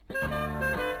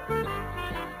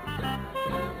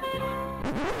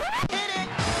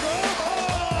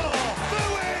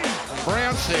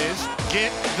says,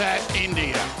 get that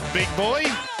India. Big boy.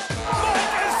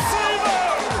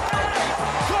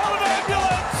 Call an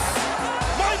ambulance!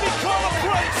 Maybe call a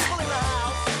police!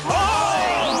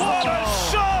 Oh, what a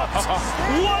shot!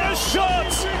 What a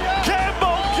shot!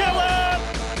 Campbell killer!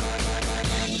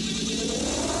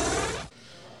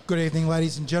 Good evening,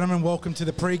 ladies and gentlemen. Welcome to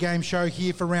the pre-game show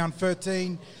here for round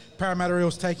 13. Parramatta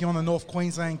Eels taking on the North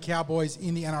Queensland Cowboys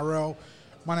in the NRL.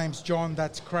 My name's John,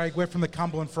 that's Craig. We're from the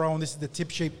Cumberland Fro, and this is the Tip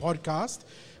Sheet podcast.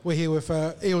 We're here with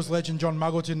Eels legend John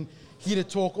Muggleton, here to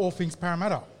talk all things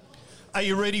Parramatta. Are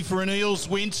you ready for an Eels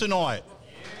win tonight?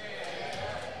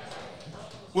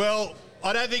 Well,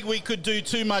 I don't think we could do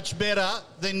too much better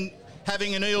than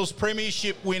having an Eels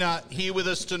premiership winner here with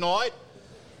us tonight.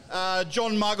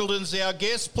 John Muggleton's our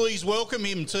guest. Please welcome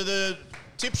him to the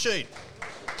Tip Sheet.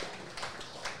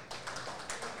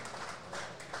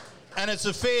 And it's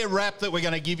a fair rap that we're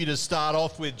going to give you to start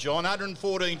off with, John.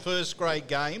 114 first-grade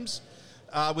games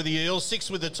with the Eels,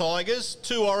 6 with the Tigers,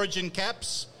 2 Origin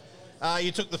caps.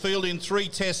 You took the field in 3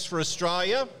 tests for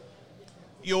Australia.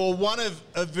 You're one of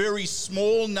a very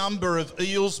small number of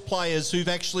Eels players who've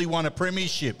actually won a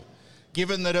premiership,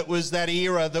 given that it was that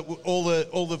era that all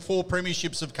the 4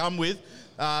 premierships have come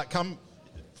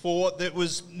for. There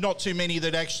was not too many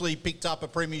that actually picked up a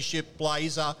premiership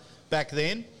blazer back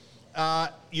then.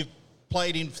 You've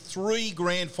played in 3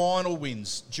 grand final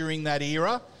wins during that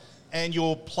era, and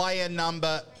you're player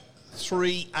number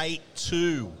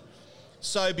 382.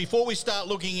 So before we start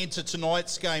looking into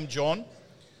tonight's game, John,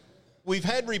 we've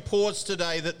had reports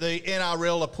today that the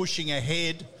NRL are pushing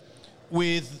ahead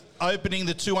with opening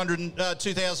the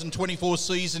 2024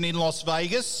 season in Las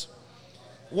Vegas.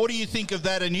 What do you think of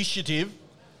that initiative,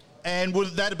 and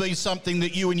would that have been something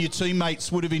that you and your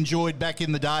teammates would have enjoyed back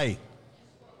in the day?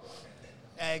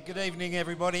 Good evening,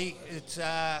 everybody. It's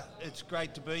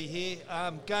great to be here.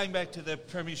 Going back to the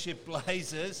Premiership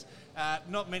Blazers,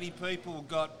 not many people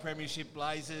got Premiership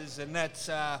Blazers, and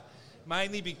that's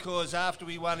mainly because after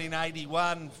we won in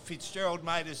 81, Fitzgerald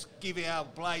made us give our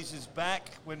Blazers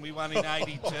back when we won in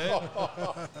 82,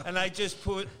 and they just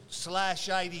put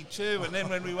 /82, and then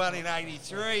when we won in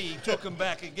 83, he took them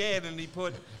back again and he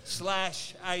put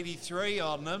 /83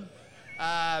 on them.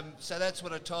 So that's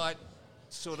what a tight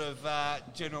sort of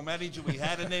general manager we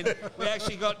had, and then we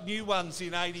actually got new ones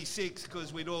in 86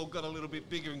 because we'd all got a little bit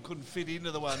bigger and couldn't fit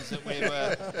into the ones that we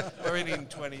were in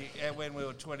 20 when we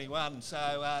were 21.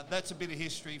 So that's a bit of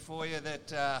history for you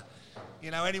that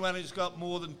anyone who's got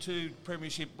more than 2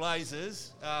 premiership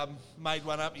blazers made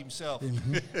one up himself.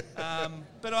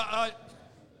 But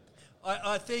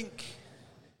I think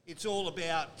it's all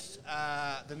about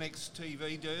the next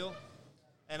TV deal,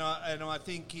 and I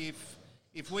think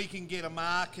if we can get a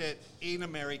market in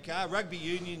America, rugby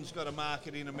union's got a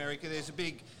market in America. There's a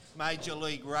big Major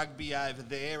League Rugby over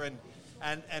there, and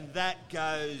that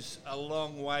goes a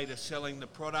long way to selling the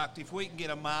product. If we can get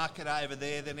a market over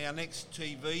there, then our next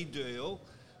TV deal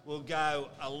will go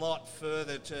a lot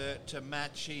further to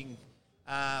matching,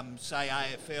 say,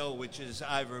 AFL, which is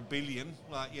over $1 billion.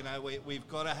 We've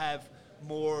got to have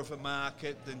more of a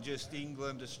market than just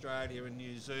England, Australia and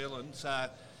New Zealand. So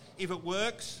if it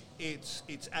works, it's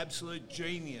absolute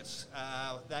genius.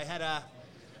 They had a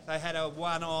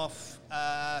one-off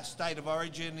state of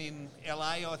origin in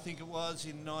LA, I think it was,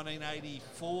 in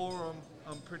 1984.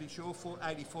 I'm pretty sure,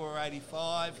 84 or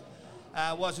 85.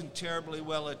 Wasn't terribly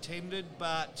well attended,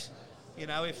 but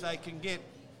if they can get,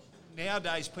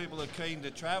 nowadays people are keen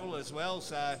to travel as well.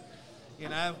 So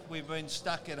we've been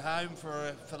stuck at home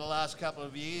for the last couple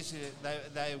of years.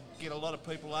 They get a lot of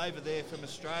people over there from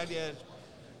Australia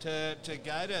to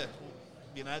go to,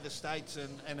 the States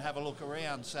and have a look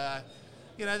around. So,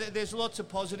 there's lots of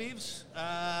positives,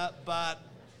 but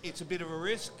it's a bit of a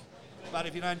risk. But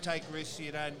if you don't take risks,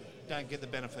 you don't get the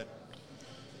benefit.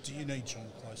 Do you need John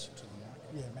closer to the mic?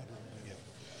 Yeah, maybe. Yeah.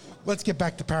 Let's get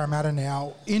back to Parramatta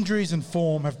now. Injuries and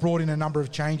form have brought in a number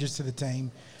of changes to the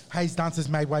team. Hayes Dunce has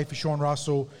made way for Sean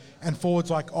Russell, and forwards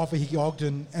like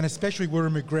Ofahengaue and especially Wirra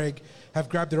McGregor have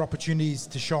grabbed their opportunities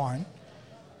to shine.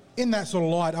 In that sort of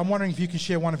light, I'm wondering if you can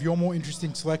share one of your more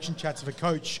interesting selection chats of a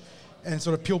coach and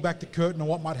sort of peel back the curtain on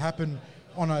what might happen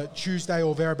on a Tuesday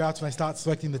or thereabouts when they start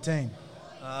selecting the team.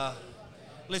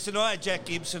 Listen, I had Jack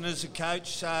Gibson as a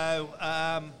coach, so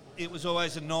it was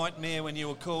always a nightmare when you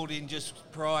were called in just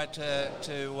prior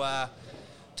to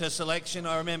selection.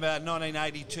 I remember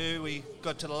 1982, we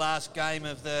got to the last game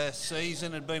of the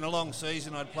season. It had been a long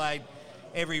season. I'd played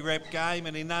every rep game,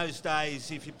 and in those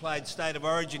days, if you played State of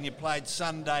Origin, you played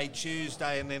Sunday,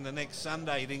 Tuesday, and then the next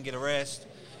Sunday you didn't get a rest.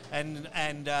 And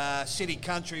City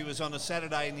Country was on a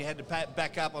Saturday, and you had to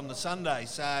back up on the Sunday.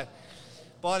 So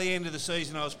by the end of the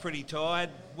season, I was pretty tired,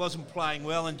 wasn't playing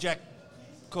well, and Jack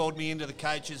called me into the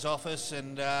coach's office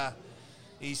and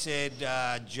he said,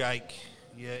 Jake,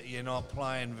 you're not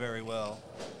playing very well.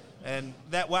 And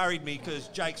that worried me because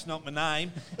Jake's not my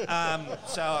name.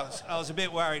 So I was a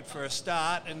bit worried for a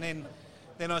start. And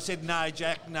then I said, no,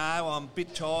 Jack, no, I'm a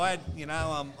bit tired.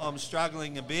 I'm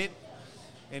struggling a bit.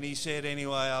 And he said,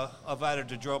 anyway, I voted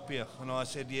to drop you. And I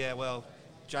said, yeah, well,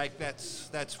 Jake,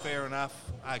 that's fair enough.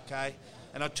 Okay.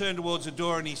 And I turned towards the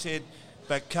door and he said,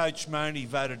 but Coach Money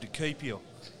voted to keep you.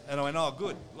 And I went, oh,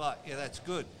 good. Yeah, that's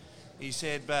good. He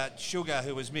said, but Sugar,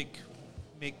 who was Mick,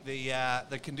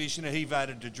 the conditioner, he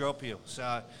voted to drop you.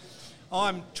 So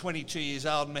I'm 22 years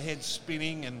old and my head's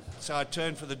spinning, and so I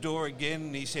turned for the door again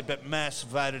and he said, but Mass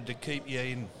voted to keep you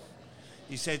in.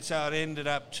 He said, so it ended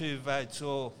up 2 votes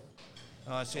all.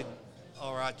 And I said,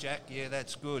 all right, Jack, yeah,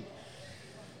 that's good.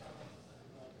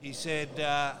 He said,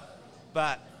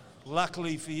 but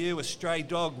luckily for you, a stray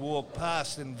dog walked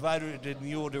past and voted in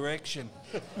your direction.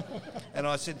 And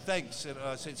I said, thanks. And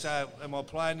I said, so am I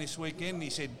playing this weekend? And he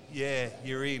said, yeah,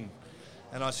 you're in.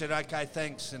 And I said, okay,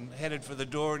 thanks, and headed for the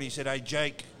door. And he said, hey,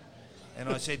 Jake. And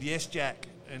I said, yes, Jack.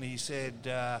 And he said,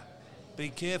 be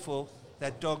careful.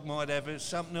 That dog might have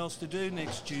something else to do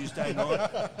next Tuesday night.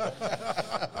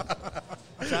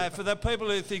 So for the people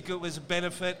who think it was a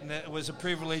benefit and it was a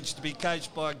privilege to be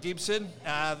coached by Gibson,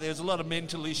 there's a lot of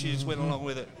mental issues went along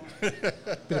with it.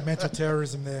 Bit of mental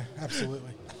terrorism there,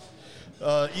 absolutely.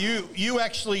 You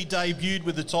actually debuted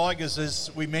with the Tigers,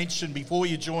 as we mentioned, before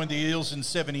you joined the Eels in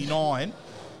 80.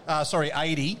 So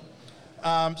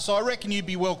I reckon you'd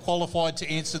be well qualified to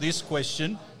answer this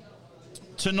question.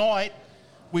 Tonight,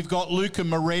 we've got Luca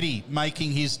Moretti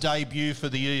making his debut for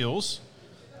the Eels.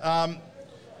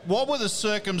 What were the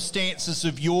circumstances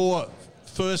of your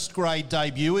first grade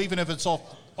debut, even if it's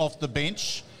off the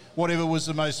bench, whatever was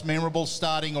the most memorable,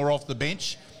 starting or off the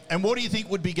bench? And what do you think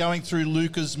would be going through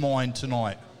Luca's mind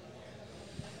tonight?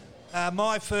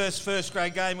 My first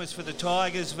grade game was for the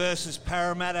Tigers versus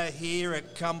Parramatta here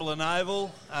at Cumberland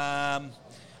Oval. I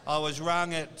was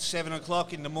rung at 7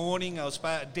 o'clock in the morning. I was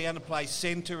down to play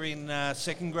centre in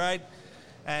second grade.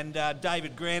 And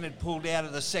David Grant had pulled out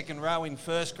of the second row in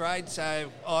first grade,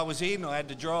 so I was in. I had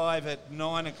to drive at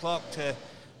 9 o'clock to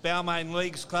Balmain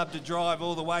Leagues Club to drive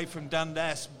all the way from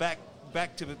Dundas back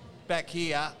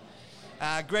here.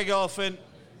 Greg Oliphant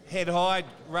head high,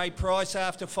 Ray Price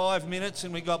after 5 minutes,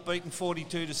 and we got beaten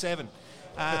 42-7.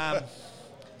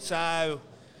 So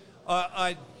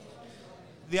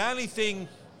the only thing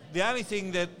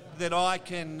that I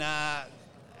can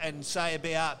and say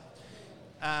about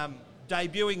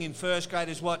debuting in first grade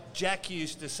is what Jack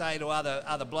used to say to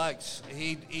other blokes.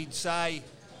 He'd say,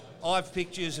 I've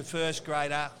picked you as a first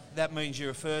grader, that means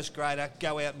you're a first grader,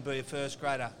 go out and be a first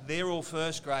grader. They're all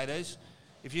first graders.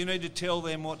 If you need to tell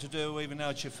them what to do, even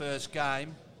though it's your first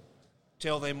game,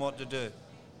 tell them what to do.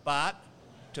 But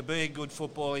to be a good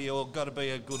footballer, you've got to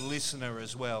be a good listener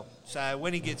as well. So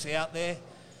when he gets out there,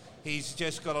 he's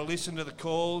just got to listen to the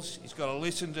calls. He's got to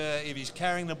listen to, if he's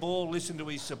carrying the ball, listen to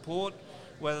his support,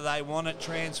 whether they want it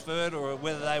transferred or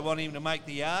whether they want him to make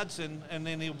the yards, and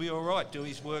then he'll be all right. Do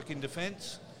his work in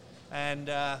defence and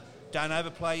don't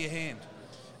overplay your hand.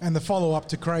 And the follow-up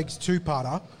to Craig's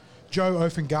two-parter, Joe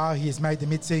Ofahengaue has made the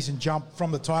mid-season jump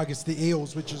from the Tigers to the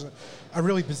Eels, which is a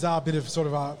really bizarre bit of sort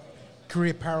of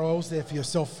career parallels there for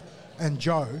yourself and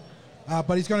Joe.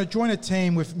 But he's going to join a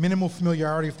team with minimal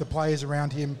familiarity with the players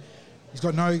around him. He's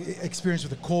got no experience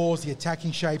with the cores, the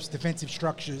attacking shapes, defensive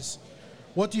structures.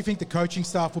 What do you think the coaching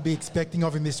staff will be expecting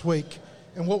of him this week?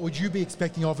 And what would you be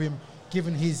expecting of him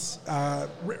given his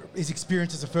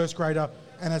experience as a first grader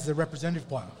and as a representative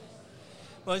player?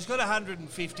 Well, he's got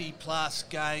 150 plus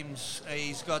games.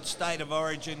 He's got state of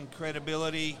origin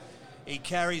credibility. He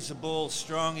carries the ball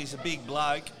strong. He's a big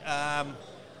bloke.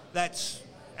 That's,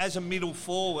 as a middle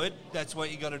forward, that's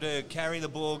what you got to do. Carry the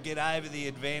ball, get over the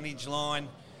advantage line.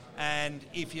 And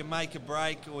if you make a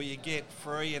break or you get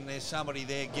free and there's somebody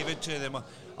there, give it to them.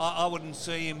 I wouldn't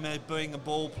see him being a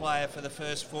ball player for the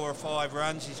first 4 or 5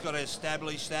 runs. He's got to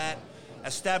establish that,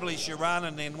 establish your run,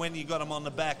 and then when you got him on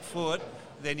the back foot,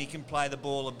 then he can play the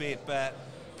ball a bit. But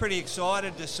pretty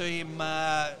excited to see him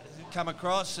come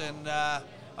across, and I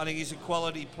think he's a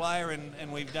quality player,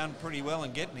 and we've done pretty well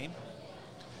in getting him.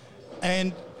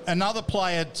 And another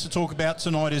player to talk about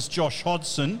tonight is Josh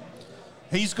Hodgson.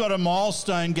 He's got a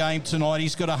milestone game tonight.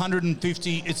 He's got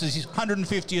 150. It's his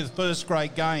 150th first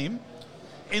grade game.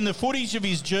 In the footage of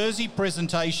his jersey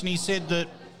presentation, he said that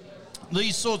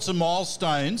these sorts of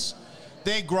milestones,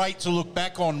 they're great to look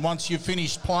back on once you've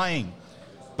finished playing.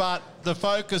 But the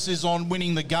focus is on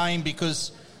winning the game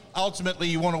because ultimately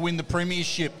you want to win the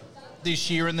premiership this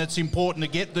year, and that's important to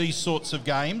get these sorts of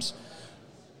games.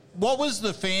 What was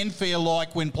the fanfare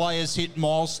like when players hit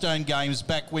milestone games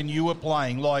back when you were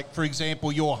playing, like, for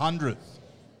example, your 100th?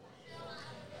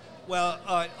 Well,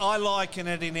 I liken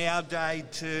it in our day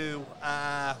to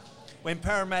when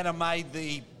Parramatta made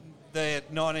the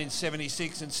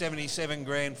 1976 and 77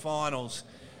 grand finals.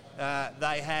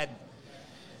 They had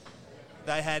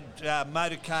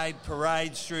motorcade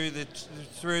parades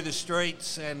through the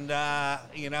streets, and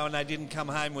and they didn't come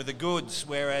home with the goods.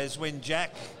 Whereas when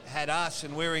Jack had us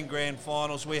and we're in grand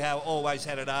finals, we have always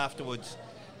had it afterwards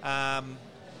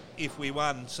if we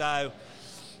won. So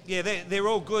yeah, they're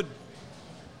all good.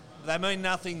 They mean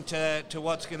nothing to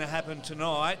what's going to happen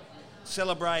tonight.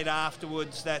 Celebrate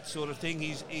afterwards, that sort of thing.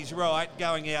 He's right.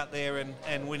 Going out there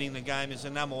and winning the game is the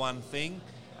number one thing.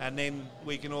 And then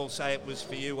we can all say it was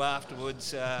for you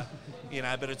afterwards,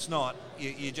 but it's not.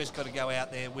 You just got to go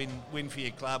out there, win for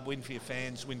your club, win for your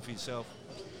fans, win for yourself.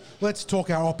 Let's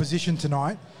talk our opposition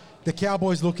tonight. The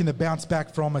Cowboys looking to bounce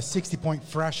back from a 60-point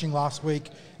thrashing last week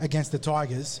against the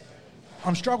Tigers.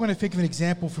 I'm struggling to think of an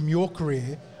example from your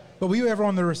career, but were you ever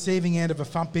on the receiving end of a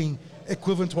thumping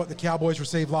equivalent to what the Cowboys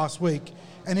received last week?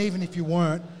 And even if you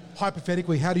weren't,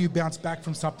 hypothetically, how do you bounce back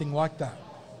from something like that?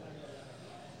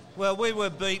 Well, we were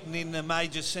beaten in the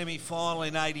major semi-final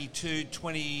in 82,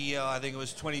 20, I think it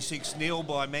was 26-0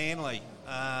 by Manly.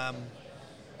 That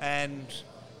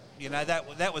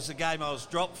was the game I was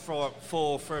dropped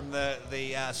for from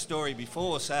the story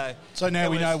before. So now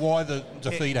we know why the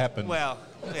defeat happened. Well,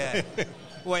 yeah.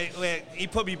 He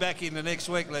put me back in the next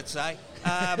week, let's say.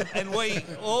 And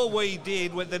all we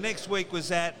did the next week was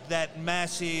that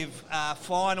massive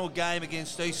final game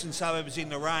against Eastern Suburbs in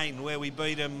the rain, where we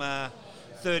beat them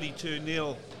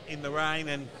 32-0 in the rain,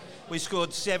 and we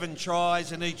scored 7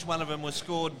 tries, and each one of them was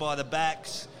scored by the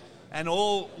backs. And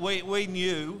we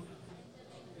knew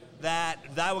that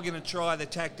they were going to try the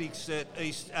tactics that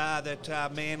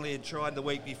Manly had tried the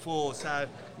week before. So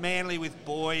Manly with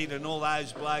Boyd and all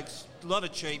those blokes, a lot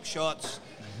of cheap shots,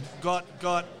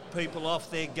 got people off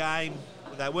their game.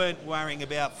 They weren't worrying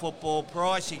about football.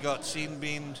 Pricey got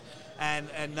sin-binned,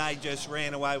 and they just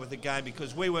ran away with the game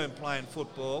because we weren't playing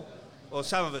football. Or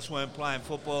some of us weren't playing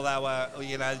football. They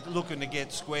were, looking to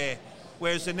get square.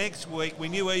 Whereas the next week, we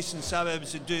knew Eastern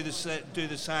Suburbs would do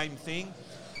the same thing,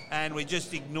 and we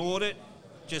just ignored it,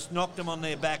 just knocked them on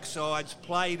their backsides,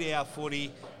 played our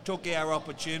footy, took our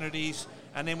opportunities,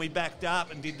 and then we backed up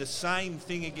and did the same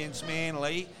thing against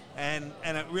Manly, and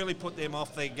it really put them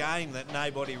off their game that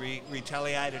nobody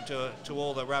retaliated to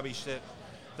all the rubbish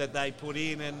that they put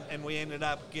in, and we ended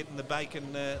up getting the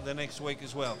bacon the next week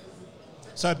as well.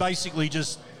 So basically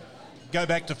just go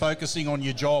back to focusing on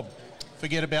your job.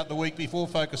 Forget about the week before,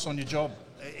 focus on your job.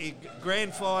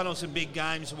 Grand finals and big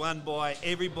games won by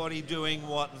everybody doing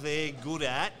what they're good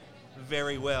at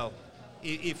very well.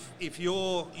 If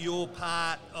your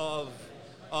part of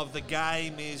the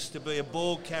game is to be a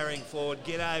ball carrying forward,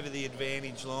 get over the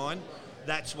advantage line,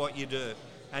 that's what you do.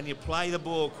 And you play the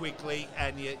ball quickly,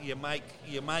 and you make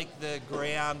the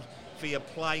ground for your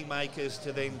playmakers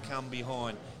to then come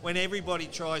behind. When everybody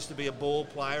tries to be a ball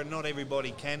player, and not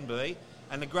everybody can be,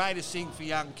 and the greatest thing for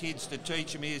young kids to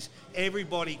teach them is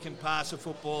everybody can pass a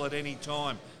football at any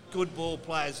time. Good ball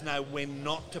players know when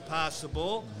not to pass the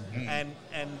ball, and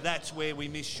that's where we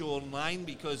miss Sean Lane,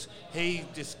 because he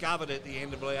discovered at the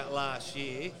end of last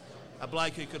year a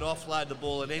bloke who could offload the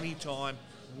ball at any time,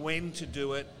 when to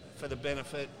do it for the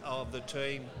benefit of the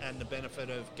team and the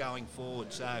benefit of going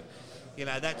forward. So,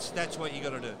 that's what you got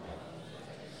to do.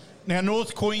 Now,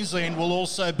 North Queensland will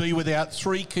also be without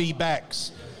 3 key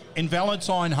backs in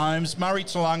Valentine Holmes, Murray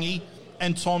Talangi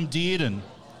and Tom Dearden.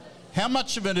 How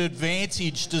much of an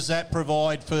advantage does that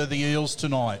provide for the Eels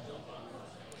tonight?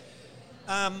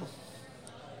 I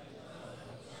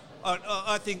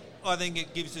think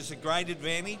it gives us a great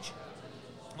advantage.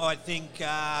 I think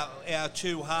our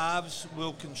 2 halves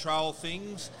will control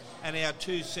things, and our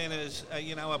 2 centres,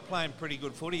 are playing pretty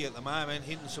good footy at the moment,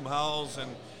 hitting some holes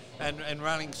and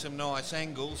running some nice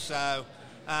angles. So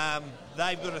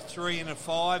they've got a 3 and a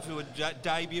 5 who are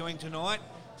debuting tonight.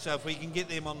 So if we can get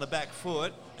them on the back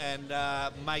foot and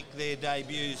make their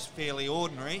debuts fairly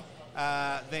ordinary,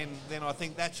 then I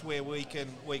think that's where we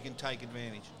can take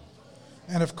advantage.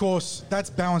 And of course,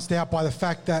 that's balanced out by the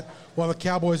fact that while the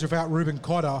Cowboys are without Ruben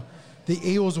Cotter, the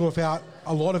Eels are without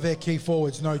a lot of their key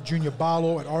forwards. No Junior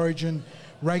Barlaw at Origin,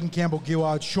 Reagan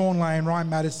Campbell-Gillard, Sean Lane, Ryan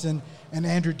Madison, and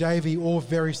Andrew Davey, all with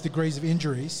various degrees of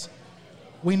injuries.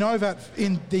 We know that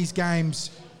in these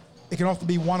games, it can often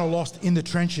be won or lost in the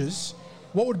trenches.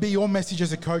 What would be your message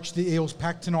as a coach to the Eels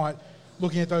pack tonight,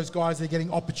 looking at those guys that are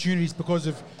getting opportunities because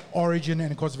of origin and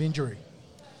because of injury?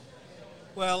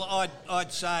 Well,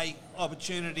 I'd say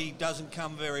opportunity doesn't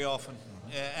come very often.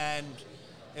 And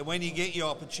when you get your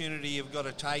opportunity, you've got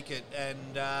to take it. And,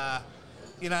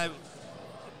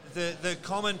 the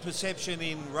common perception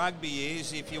in rugby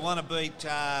is if you want to beat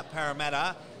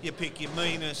Parramatta, you pick your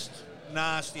meanest,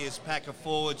 nastiest pack of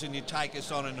forwards and you take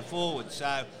us on in the forwards.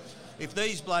 So if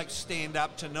these blokes stand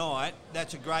up tonight,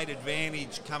 that's a great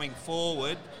advantage coming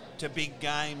forward to big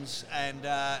games and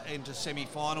into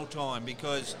semi-final time,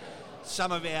 because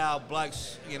some of our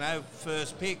blokes,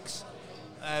 first picks,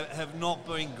 have not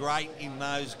been great in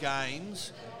those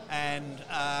games. And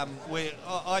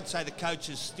I'd say the coach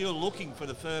is still looking for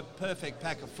the perfect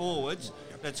pack of forwards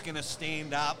that's going to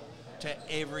stand up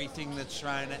to everything that's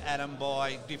thrown at them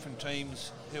by different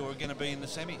teams who are going to be in the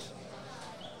semis.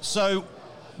 So,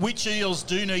 which Eels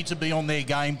do need to be on their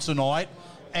game tonight?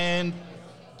 And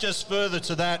just further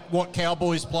to that, what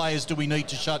Cowboys players do we need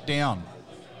to shut down?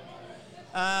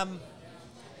 Well,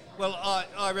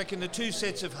 I reckon the two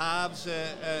sets of halves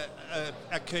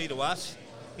are key to us.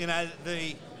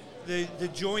 The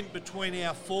joint between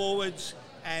our forwards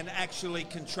and actually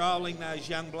controlling those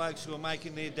young blokes who are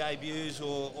making their debuts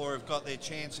or have got their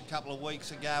chance a couple of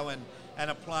weeks ago and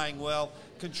are playing well,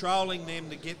 controlling them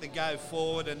to get the go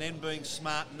forward and then being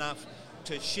smart enough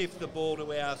to shift the ball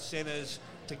to our centres,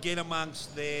 to get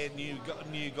amongst their new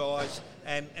guys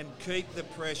and keep the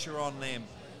pressure on them.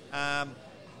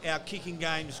 Our kicking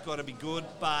game's got to be good,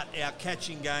 but our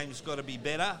catching game's got to be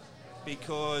better,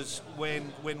 because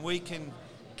when we can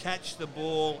catch the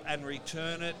ball and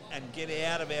return it and get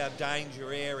out of our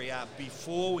danger area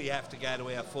before we have to go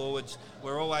to our forwards,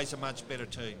 we're always a much better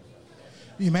team.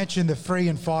 You mentioned the 3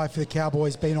 and 5 for the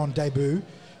Cowboys being on debut.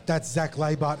 That's Zach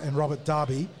Laybutt and Robert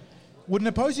Darby. Would an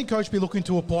opposing coach be looking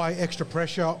to apply extra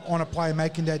pressure on a player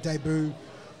making their debut,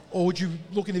 or would you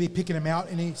looking to be picking them out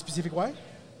in any specific way?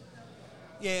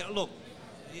 Yeah, look,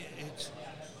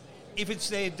 if it's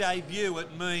their debut,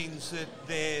 it means that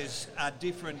there's a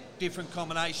different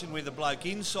combination with a bloke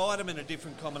inside them and a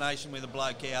different combination with a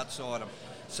bloke outside them.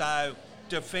 So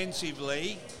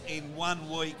defensively, in 1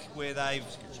 week where they've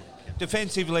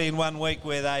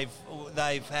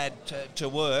had to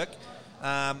work,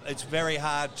 it's very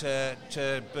hard to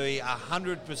be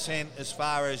 100% as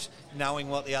far as knowing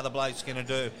what the other bloke's going to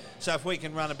do. So if we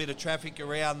can run a bit of traffic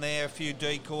around there, a few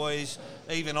decoys,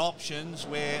 even options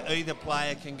where either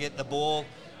player can get the ball,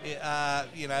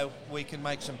 we can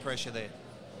make some pressure there.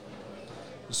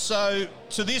 So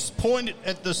to this point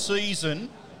at the season,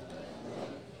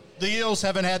 the Eels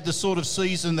haven't had the sort of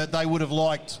season that they would have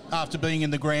liked after being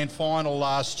in the grand final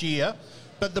last year.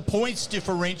 But the points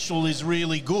differential is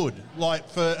really good. Like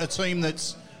for a team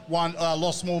that's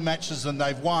lost more matches than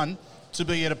they've won, to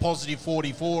be at a positive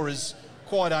 44 is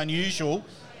quite unusual.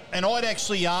 And I'd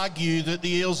actually argue that the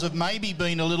Eels have maybe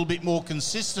been a little bit more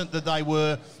consistent than they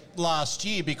were last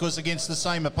year, because against the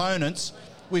same opponents,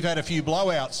 we've had a few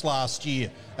blowouts last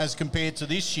year as compared to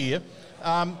this year.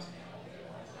 But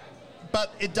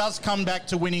it does come back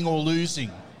to winning or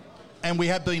losing, and we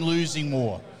have been losing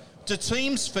more. Do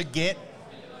teams forget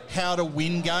how to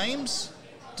win games?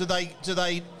 Do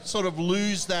they sort of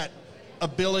lose that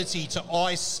ability to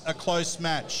ice a close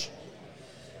match?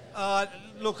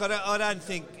 Look, I don't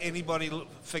think anybody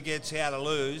forgets how to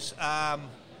lose.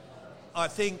 I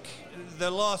think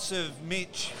the loss of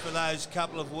Mitch for those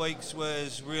couple of weeks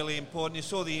was really important. You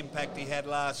saw the impact he had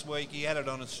last week. He had it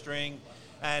on a string,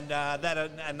 and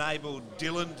that enabled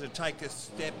Dylan to take a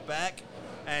step back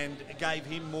and gave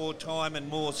him more time and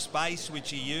more space,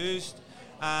 which he used.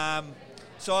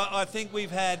 So I think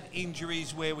we've had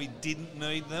injuries where we didn't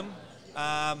need them,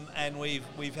 and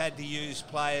we've had to use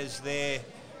players there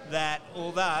that,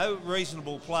 although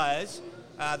reasonable players,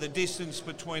 the distance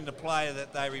between the player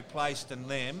that they replaced and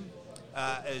them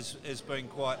has been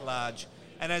quite large.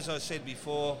 And as I said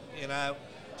before,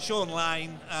 Sean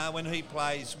Lane, when he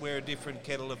plays, we're a different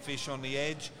kettle of fish on the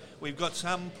edge. We've got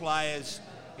some players,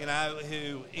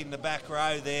 who in the back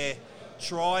row there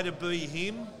try to be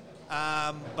him,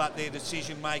 but their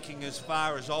decision-making as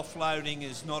far as offloading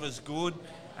is not as good,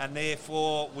 and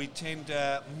therefore we tend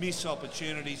to miss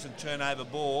opportunities and turn over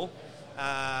ball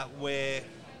where,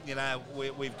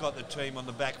 we've got the team on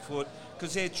the back foot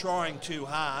because they're trying too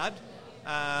hard,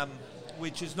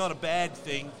 which is not a bad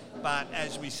thing, but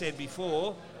as we said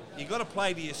before, you've got to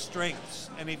play to your strengths,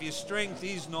 and if your strength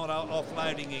is not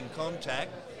offloading in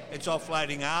contact, it's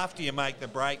offloading after you make the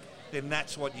break, then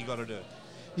that's what you got to do.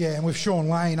 Yeah, and with Sean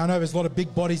Lane, I know there's a lot of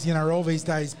big bodies in NRL these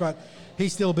days, but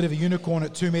he's still a bit of a unicorn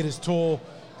at 2 metres tall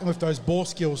and with those ball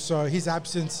skills, so his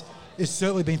absence is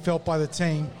certainly been felt by the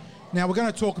team. Now, we're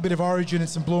going to talk a bit of Origin and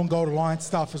some Blue and Gold Alliance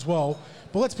stuff as well,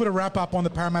 but let's put a wrap up on the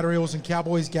Parramatta Eels and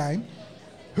Cowboys game.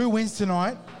 Who wins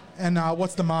tonight, and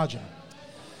what's the margin?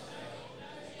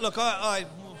 Look, I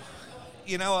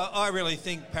really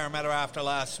think Parramatta after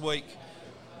last week,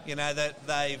 that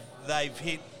they've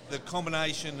hit the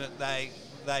combination that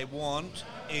they want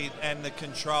and the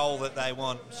control that they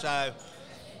want. So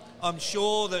I'm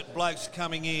sure that blokes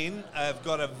coming in have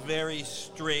got a very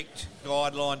strict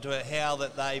guideline to how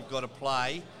that they've got to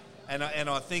play, and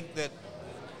I think that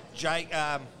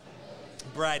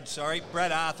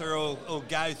Brad Arthur will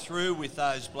go through with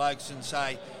those blokes and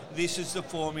say, this is the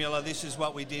formula, this is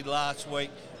what we did last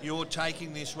week, you're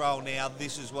taking this role now,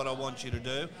 this is what I want you to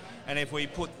do. And if we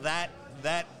put that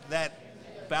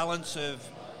balance of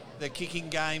the kicking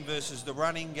game versus the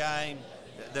running game,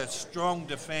 the strong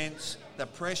defence, the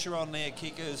pressure on their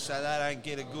kickers so they don't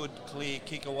get a good, clear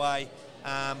kick away,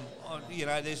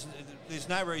 there's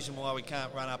no reason why we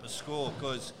can't run up a score,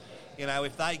 because,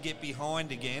 if they get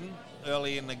behind again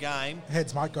early in the game,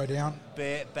 heads might go down.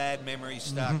 Bad memories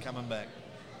start coming back.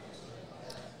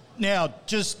 Now,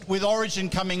 just with Origin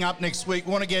coming up next week,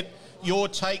 want to get your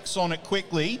takes on it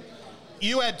quickly.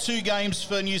 You had 2 games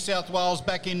for New South Wales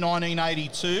back in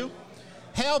 1982.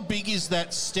 How big is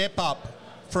that step up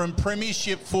from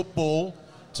premiership football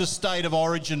to state of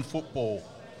origin football?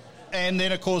 And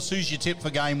then, of course, who's your tip for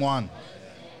game 1?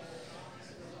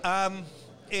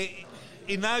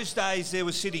 In those days, there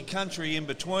was city country in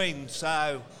between,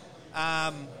 so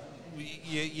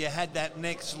you had that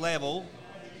next level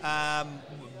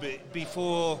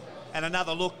before, and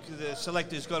another look, the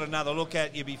selector's got another look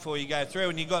at you before you go through,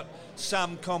 and you got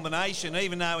some combination,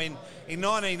 even though in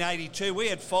 1982 we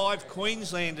had 5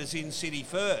 Queenslanders in city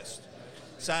first.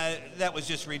 So that was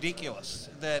just ridiculous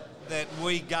that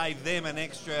we gave them an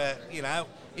extra,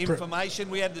 information.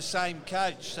 We had the same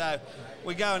coach. So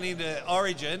we're going into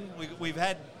Origin.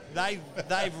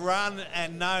 They've run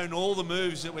and known all the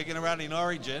moves that we're going to run in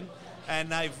Origin, and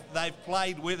they've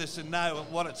played with us and know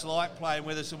what it's like playing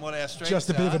with us and what our strengths are. Just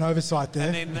a bit of an oversight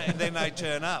there. And then they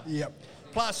turn up. Yep.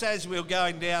 Plus, as we were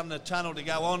going down the tunnel to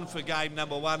go on for game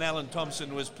number 1, Alan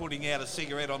Thompson was putting out a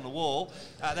cigarette on the wall.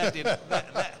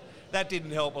 That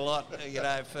didn't help a lot,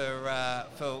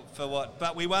 for what.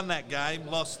 But we won that game,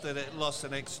 lost the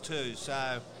next 2.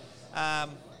 So,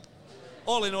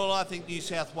 all in all, I think New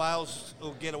South Wales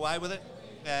will get away with it,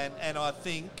 and I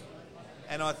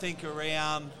think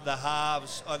around the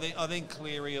halves, I think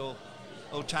Cleary will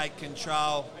take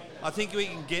control. I think we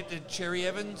can get to Cherry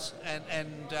Evans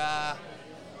and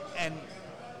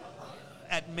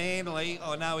at Manly,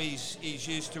 I know he's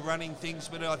used to running things,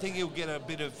 but I think he'll get a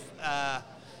bit of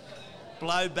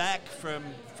blowback from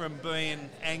being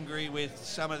angry with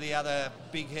some of the other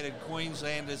big-headed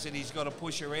Queenslanders that he's got to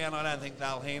push around. I don't think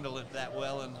they'll handle it that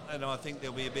well, and I think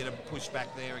there'll be a bit of pushback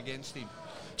there against him.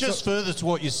 Just further to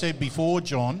what you said before,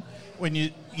 John, when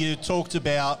you talked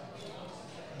about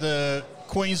the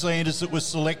Queenslanders that were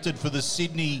selected for the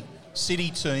Sydney City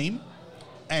team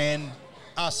and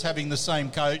us having the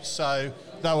same coach, so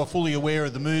they were fully aware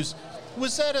of the moves.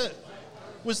 Was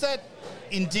that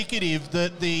indicative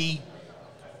that the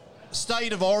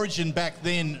state of origin back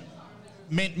then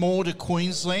meant more to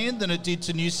Queensland than it did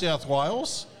to New South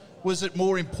Wales? Was it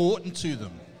more important to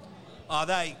them? Oh,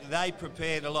 they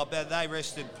prepared a lot better. They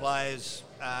rested players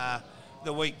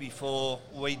the week before.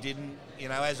 We didn't.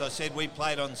 As I said, we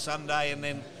played on Sunday and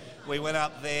then we went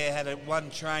up there, had one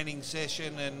training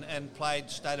session and played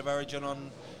State of Origin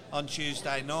on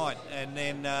Tuesday night. And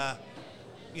then,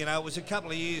 it was a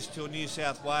couple of years till New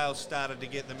South Wales started to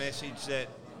get the message that,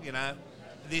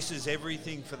 this is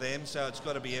everything for them, so it's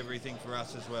got to be everything for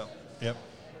us as well. Yep.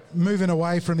 Moving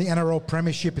away from the NRL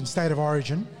Premiership and State of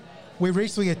Origin, we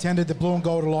recently attended the Blue and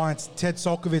Gold Alliance Ted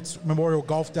Solkovich Memorial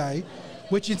Golf Day,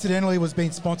 which incidentally was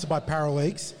being sponsored by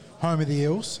Paraleagues, home of the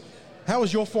Eels. How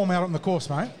was your form out on the course,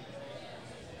 mate?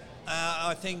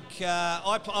 I think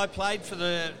I played for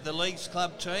the Leagues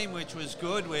Club team, which was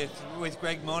good with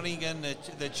Greg Monaghan,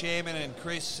 the chairman, and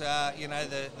Chris, the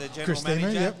general Christina,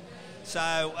 manager. Yep.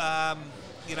 So,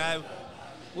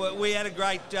 we had a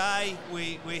great day.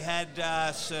 We had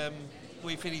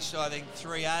we finished, I think,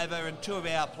 3 over, and 2 of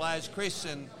our players, Chris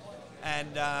and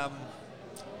our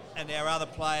other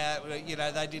player,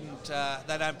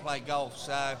 they don't play golf,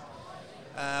 so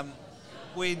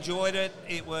we enjoyed it.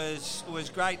 It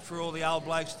was great for all the old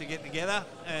blokes to get together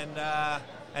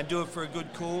and do it for a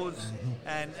good cause,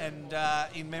 and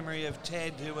in memory of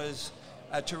Ted, who was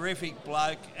a terrific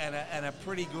bloke and a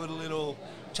pretty good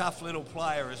tough little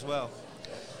player as well.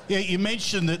 Yeah, you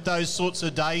mentioned that those sorts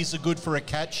of days are good for a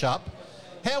catch-up.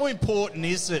 How important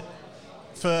is it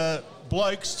for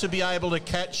blokes to be able to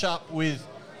catch up with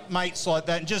mates like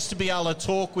that and just to be able to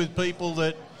talk with people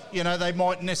that, you know, they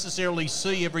might necessarily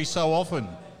see every so often?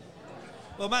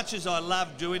 Well, much as I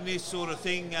love doing this sort of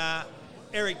thing,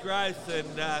 Eric Groth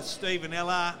and Stephen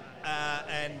Ella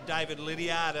and David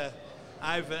Lydiard are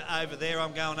over there.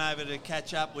 I'm going over to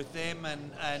catch up with them,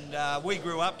 and we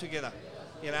grew up together.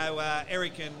 You know,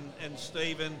 Eric and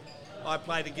Stephen, I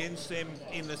played against them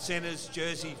in the Centres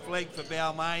Jersey Flag for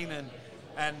Balmain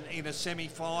and in a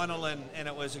semi-final, and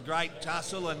it was a great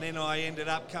tussle, and then I ended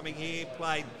up coming here,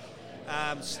 played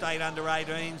state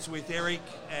under-18s with Eric,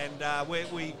 and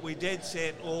we dead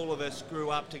set, all of us grew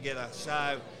up together.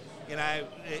 So, you know,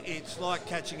 it's like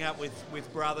catching up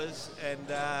with brothers, and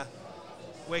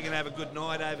we're going to have a good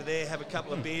night over there, have a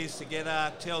couple of beers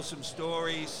together, tell some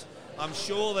stories. I'm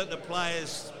sure that the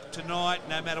players tonight,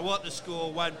 no matter what the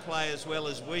score, won't play as well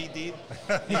as we did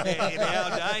in our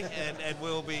day, and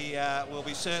we'll be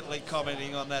certainly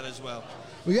commenting on that as well.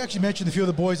 We actually mentioned a few of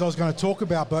the boys I was going to talk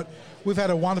about, but we've had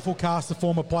a wonderful cast of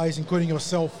former players, including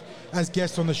yourself as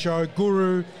guests on the show.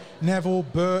 Guru, Neville,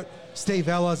 Bert, Steve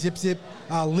Ella, Zip Zip,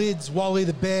 Lids, Wally,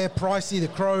 the Bear, Pricey, the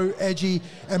Crow, Edgy,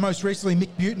 and most recently Mick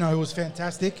Butino, who was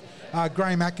fantastic.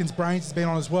 Graham Atkins Brains has been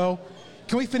on as well.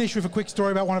 Can we finish with a quick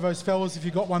story about one of those fellas, if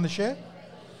you've got one to share?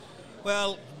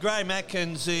 Well, Graham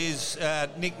Atkins is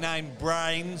nicknamed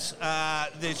Brains.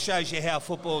 That shows you how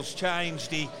football's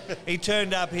changed. He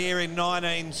turned up here in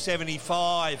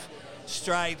 1975,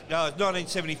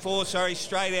 1974,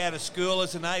 straight out of school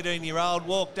as an 18-year-old,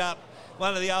 walked up.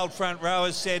 One of the old front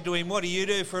rowers said to him, "What do you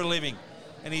do for a living?"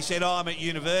 And he said, "Oh, I'm at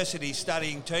university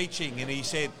studying teaching." And he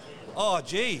said, "Oh,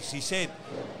 geez," he said,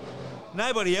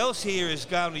 "nobody else here is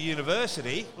going to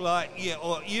university. Or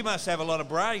you must have a lot of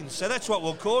brains. So that's what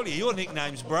we'll call you. Your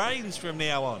nickname's Brains from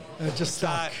now on." And it just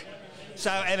stuck.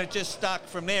 And it just stuck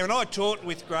from there. And I taught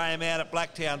with Graham out at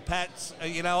Blacktown Pats.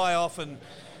 You know,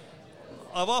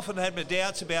 I've often had my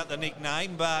doubts about the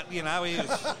nickname, but you know,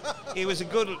 he was a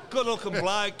good-looking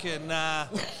bloke, and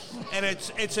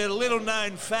it's a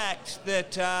little-known fact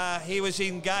that he was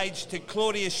engaged to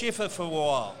Claudia Schiffer for a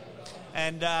while,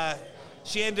 and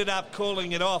she ended up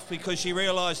calling it off because she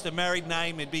realised the married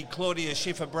name would be Claudia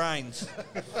Schiffer Brains.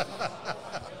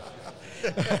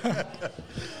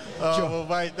 Well,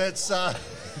 mate, that's a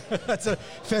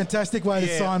fantastic way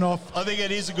to sign off. I think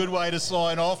it is a good way to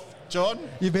sign off, John.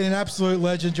 You've been an absolute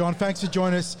legend, John. Thanks for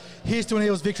joining us. Here's to an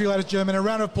Eels victory, ladies and gentlemen. A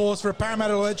round of applause for a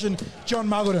Parramatta legend, John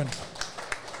Muggleton.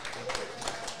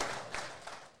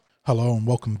 Hello and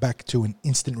welcome back to an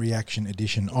instant reaction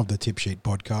edition of the Tip Sheet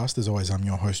podcast. As always, I'm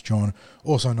your host, John,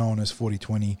 also known as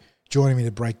 4020. Joining me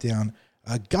to break down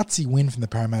a gutsy win from the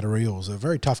Parramatta Eels, a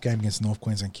very tough game against the North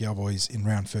Queensland Cowboys in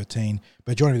round 13.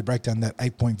 But joining me to break down that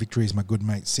 8-point victory is my good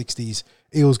mate, Sixties.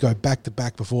 Eels go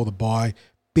back-to-back before the bye.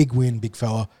 Big win, big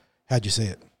fella. How'd you see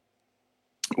it?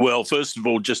 Well, first of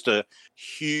all, just a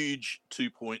huge 2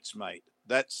 points, mate.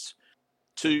 That's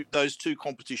those two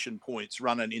competition points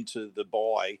running into the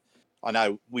bye. I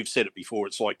know we've said it before,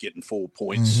 it's like getting 4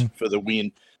 points for the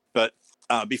win. But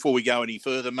before we go any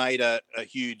further, mate, a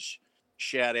huge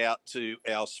shout out to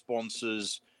our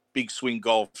sponsors, Big Swing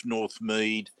Golf,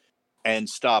 Northmead, and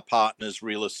Star Partners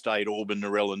Real Estate, Auburn,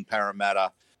 Narelle and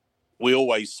Parramatta. We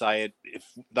always say it, if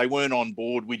they weren't on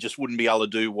board, we just wouldn't be able to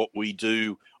do what we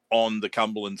do on the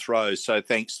Cumberland Throws. So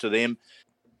thanks to them.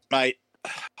 Mate,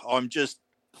 I'm just,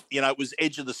 it was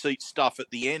edge-of-the-seat stuff at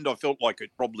the end. I felt like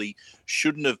it probably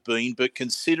shouldn't have been, but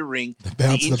considering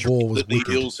the injury that the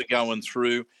Eels are going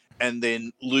through and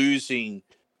then losing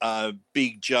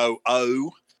Big Joe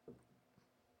O,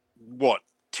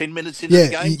 10 minutes into the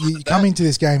game? Yeah, you come into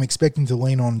this game expecting to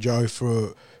lean on Joe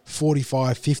for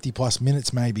 45, 50-plus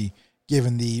minutes maybe,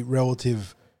 given the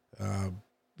relative,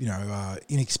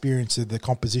 inexperience of the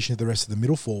composition of the rest of the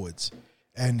middle forwards.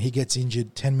 And he gets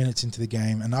injured 10 minutes into the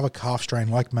game. Another calf strain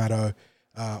like Maddo,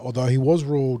 although he was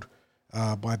ruled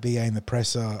by BA in the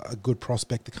presser a good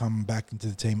prospect to come back into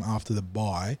the team after the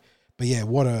bye. But yeah,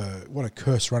 what a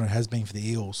curse run it has been for the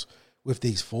Eels with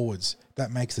these forwards.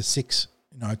 That makes the six,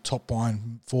 top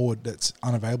line forward that's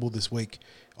unavailable this week.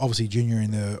 Obviously Junior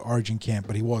in the Origin camp,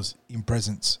 but he was in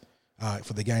presence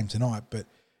for the game tonight. But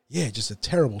yeah, just a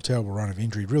terrible, terrible run of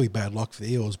injury. Really bad luck for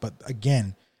the Eels. But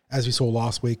again, as we saw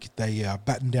last week, they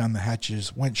battened down the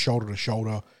hatches, went shoulder to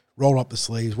shoulder, rolled up the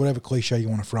sleeves, whatever cliche you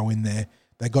want to throw in there.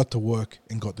 They got to work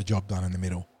and got the job done in the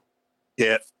middle.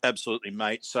 Yeah, absolutely,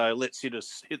 mate. So let's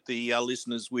hit the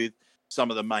listeners with some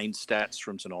of the main stats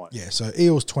from tonight. Yeah, so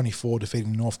Eels 24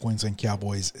 defeating North Queensland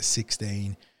Cowboys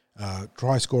 16.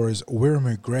 Try scorers,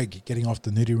 Wiremu Greg getting off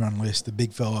the nudie run list. The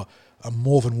big fella, a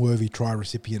more than worthy try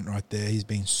recipient right there. He's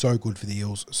been so good for the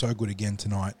Eels, so good again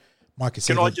tonight. Mike,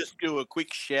 can I just do a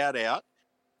quick shout out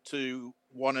to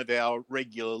one of our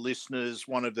regular listeners,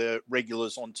 one of the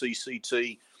regulars on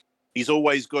TCT? He's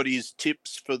always got his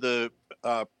tips for the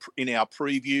in our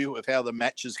preview of how the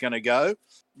match is going to go.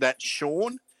 That's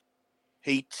Sean.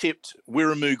 He tipped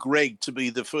Wiremu Greg to be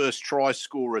the first try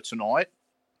scorer tonight.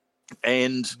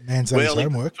 And Man's done his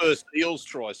homework. First Eels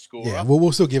try scorer. Yeah,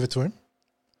 we'll still give it to him.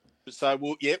 So,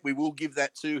 we will give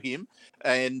that to him.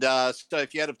 And so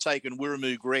if you had have taken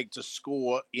Wiremu Greg to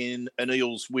score in an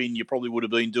Eels win, you probably would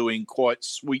have been doing quite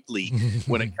sweetly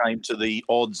when it came to the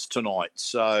odds tonight.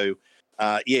 So,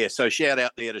 so shout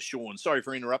out there to Sean. Sorry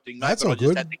for interrupting, mate. That's but all I just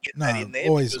good. had to get that in there.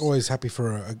 Always happy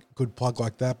for a good plug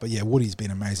like that. But, yeah, Woody's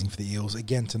been amazing for the Eels.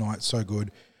 Again tonight, so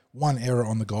good. One error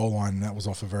on the goal line, and that was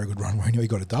off a very good run where he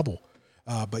got a double.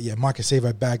 But, yeah, Mike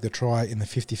Acevo bagged the try in the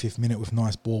 55th minute with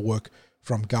nice ball work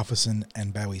from Gufferson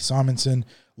and Bailey Simonson.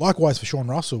 Likewise for Sean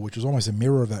Russell, which was almost a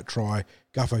mirror of that try.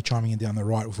 Guffo chiming in down the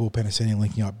right with Will Penasini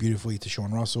linking up beautifully to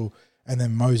Sean Russell. And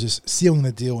then Moses sealing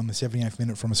the deal in the 78th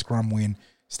minute from a scrum win,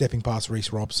 stepping past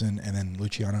Reece Robson and then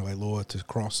Luciano Leilua to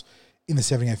cross in the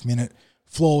 78th minute.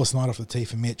 Flawless night off the tee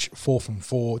for Mitch, 4 from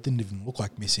 4. It didn't even look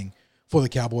like missing. For the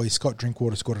Cowboys, Scott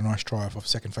Drinkwater scored a nice try off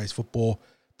second phase football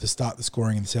to start the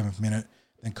scoring in the 7th minute.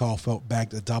 Then Kyle Felt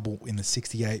bagged a double in the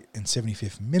 68th and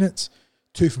 75th minutes.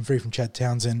 2 from 3 from Chad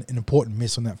Townsend. An important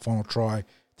miss on that final try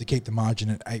to keep the margin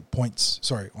at 8 points.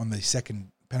 Sorry, on the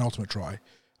second penultimate try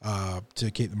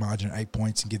to keep the margin at 8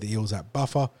 points and give the Eels that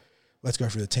buffer. Let's go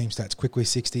through the team stats quickly.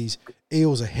 60s.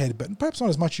 Eels ahead, but perhaps not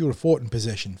as much as you would have thought in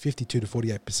possession. 52 to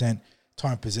 48%.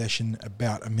 Time of possession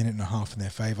about a minute and a half in their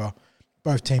favour.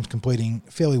 Both teams completing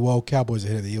fairly well. Cowboys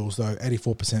ahead of the Eels, though.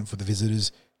 84% for the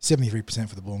visitors. 73%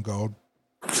 for the Blue and Gold.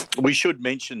 We should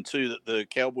mention, too, that the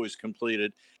Cowboys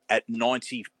completed at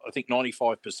 95%,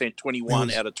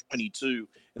 21 out of 22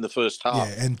 in the first half.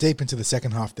 Yeah, and deep into the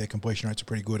second half, their completion rates are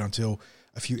pretty good until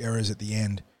a few errors at the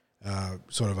end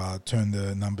turned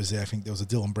the numbers there. I think there was a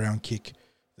Dylan Brown kick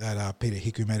that Peter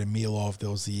Hiku made a meal of. There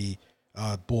was the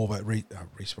ball that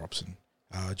Reece Robson,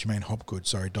 Jermaine Hopgood,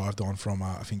 dived on from,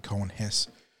 I think, Cohen Hess.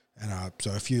 And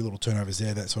so a few little turnovers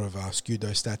there that sort of skewed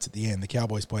those stats at the end. The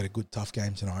Cowboys played a good, tough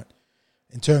game tonight.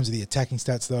 In terms of the attacking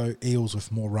stats, though, Eels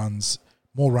with more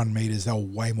run meters. They were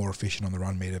way more efficient on the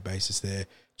run meter basis there.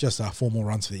 Just 4 more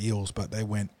runs for the Eels, but they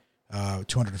went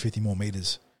 250 more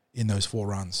meters in those 4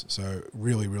 runs. So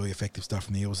really, really effective stuff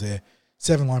from the Eels there.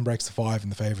 7 line breaks to 5 in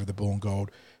the favour of the Blue and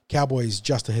Gold. Cowboys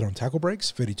just ahead on tackle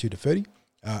breaks, 32 to 30.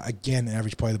 Again,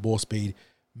 average play the ball speed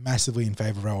massively in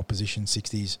favour of our opposition,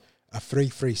 60s. A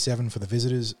 3.37 for the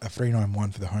visitors, a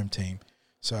 3.91 for the home team.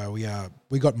 So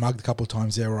we got mugged a couple of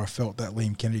times there where I felt that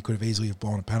Liam Kennedy could have easily have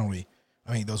blown a penalty.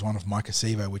 I think there was one of Mike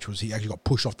Acevo, which was he actually got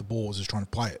pushed off the ball as he was trying to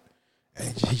play it.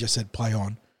 And he just said, play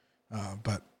on.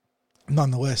 But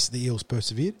nonetheless, the Eels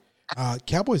persevered.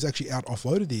 Cowboys actually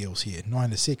out-offloaded the Eels here,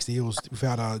 9-6. The Eels,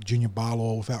 without Junior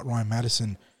Barlaw, without Ryan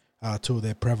Madison, 2 of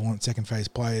their prevalent second-phase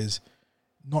players,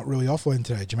 not really offloading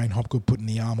today. Jermaine Hopgood putting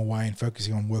the arm away and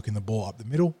focusing on working the ball up the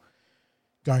middle.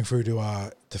 Going through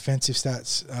to defensive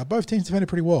stats, both teams defended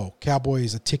pretty well.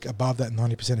 Cowboys a tick above that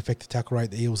 90% effective tackle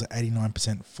rate. The Eels at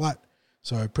 89% flat.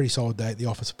 So pretty solid day at the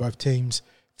office for both teams.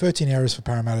 13 errors for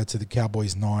Parramatta to the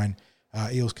Cowboys 9.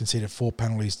 Eels conceded 4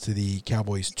 penalties to the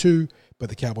Cowboys 2, but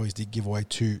the Cowboys did give away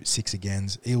 2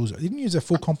 6-agains. Eels didn't use a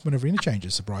full complement of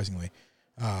interchanges, surprisingly,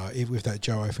 with that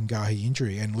Joe Ofahengaue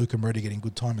injury and Luke Murray getting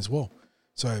good time as well.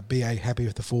 So BA happy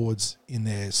with the forwards in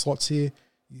their slots here,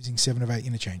 using 7 of 8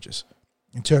 interchanges.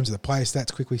 In terms of the player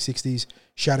stats, quickly 60s,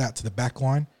 shout out to the back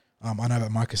line. I know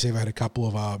that Mike Acevo had a couple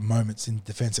of moments in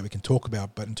defence that we can talk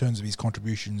about, but in terms of his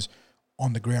contributions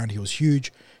on the ground, he was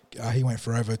huge. He went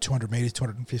for over 200 metres,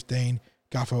 215.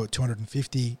 Guffo at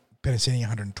 250. Penasini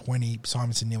 120.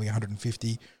 Simonson nearly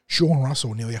 150. Sean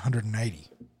Russell nearly 180.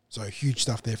 So huge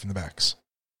stuff there from the backs.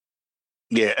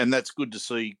 Yeah, and that's good to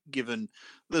see given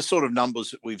the sort of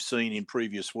numbers that we've seen in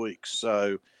previous weeks.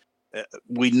 So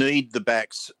we need the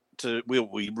backs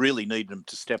we really need them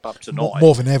to step up tonight.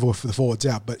 More than ever for the forwards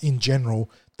out, but in general,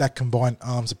 that combined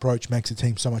arms approach makes the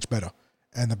team so much better,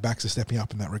 and the backs are stepping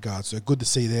up in that regard. So good to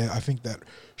see there. I think that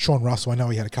Sean Russell, I know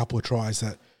he had a couple of tries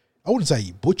that I wouldn't say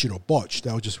he butchered or botched.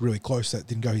 They were just really close. That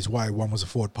didn't go his way. One was a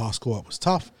forward pass call. It was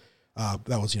tough. That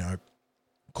was,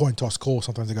 coin toss call.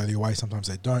 Sometimes they go your way, sometimes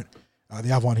they don't.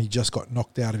 The other one, he just got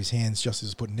knocked out of his hands just as he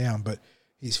was putting down, but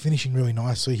he's finishing really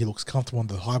nicely. He looks comfortable on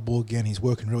the high ball again. He's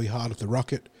working really hard with the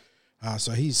rocket.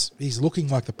 So he's looking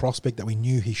like the prospect that we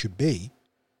knew he should be.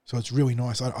 So it's really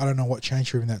nice. I don't know what changed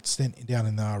for him in that stint down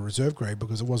in the reserve grade,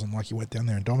 because it wasn't like he went down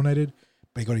there and dominated,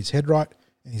 but he got his head right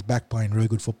and he's back playing really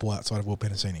good football outside of Will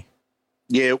Penasini.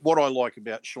 Yeah, what I like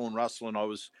about Sean Russell, and I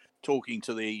was talking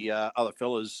to the other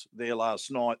fellas there last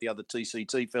night, the other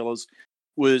TCT fellas,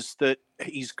 was that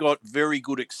he's got very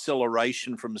good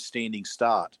acceleration from a standing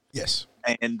start. Yes.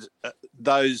 And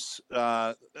those,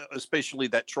 especially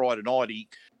that try tonight,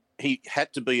 he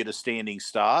had to be at a standing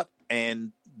start,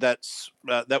 and that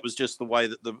was just the way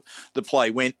that the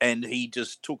play went, and he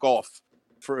just took off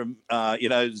from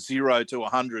 0 to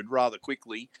 100 rather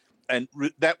quickly, and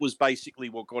that was basically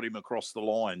what got him across the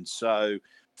line. So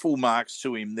full marks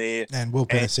to him there. And Will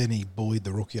Penasini bullied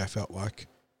the rookie, I felt like.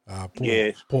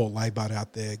 Poor Laybud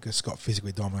out there just got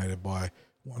physically dominated by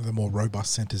one of the more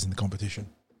robust centres in the competition.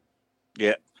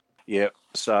 Yeah.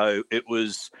 So it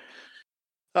was,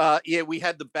 we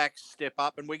had the back step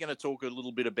up, and we're going to talk a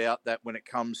little bit about that when it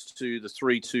comes to the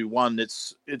 3-2-1.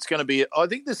 It's going to be, I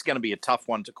think this is going to be a tough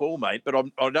one to call, mate, but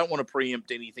I don't want to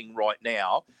preempt anything right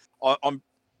now. I'm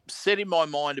set in my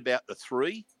mind about the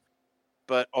 3,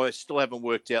 but I still haven't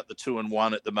worked out the 2 and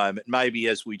 1 at the moment. Maybe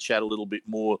as we chat a little bit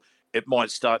more, it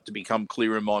might start to become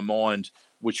clear in my mind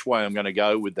which way I'm going to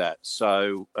go with that.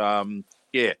 So,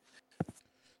 yeah.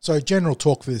 So general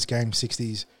talk for this game,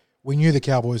 60s. We knew the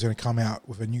Cowboys were going to come out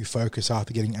with a new focus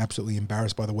after getting absolutely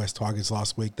embarrassed by the West Tigers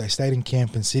last week. They stayed in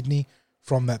camp in Sydney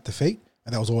from that defeat,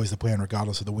 and that was always the plan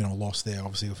regardless of the win or loss there,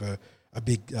 obviously with a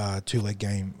big two-leg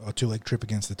game or two-leg trip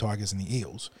against the Tigers and the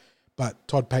Eels. But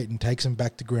Todd Payton takes them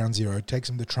back to ground zero, takes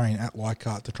them to train at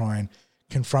Leichhardt to try and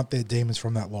confront their demons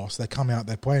from that loss. They come out,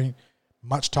 they're playing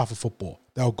much tougher football.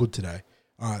 They were good today.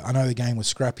 I know the game was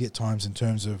scrappy at times in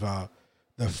terms of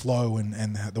the flow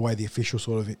and the way the officials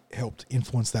sort of helped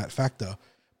influence that factor,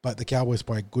 but the Cowboys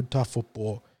played good, tough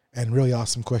football and really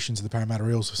asked some questions of the Parramatta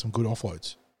Eels for some good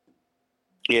offloads.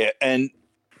 Yeah, and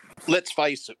let's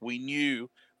face it, we knew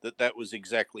that was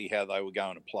exactly how they were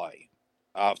going to play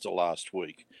after last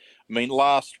week. I mean,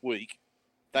 last week,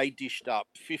 they dished up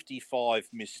 55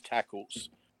 missed tackles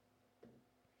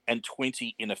and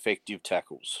 20 ineffective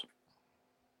tackles.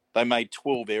 They made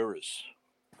 12 errors.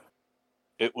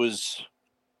 It was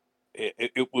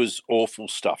awful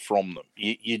stuff from them.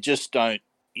 You just don't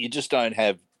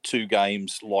have two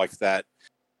games like that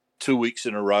 2 weeks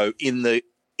in a row in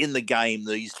the game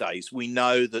these days. We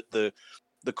know that the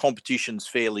competition's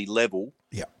fairly level.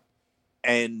 Yeah.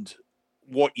 And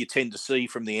what you tend to see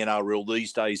from the NRL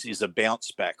these days is a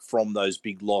bounce back from those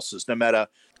big losses. No matter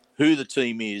who the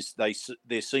team is,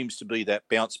 there seems to be that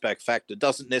bounce back factor.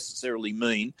 Doesn't necessarily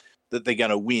mean that they're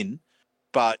going to win,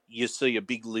 but you see a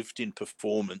big lift in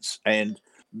performance, and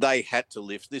they had to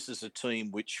lift. This is a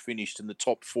team which finished in the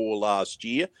top 4 last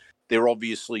year. They're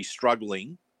obviously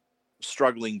struggling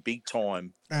big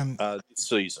time this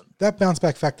season. That bounce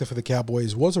back factor for the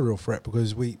Cowboys was a real threat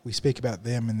because we speak about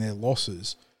them and their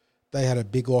losses. They had a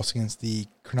big loss against the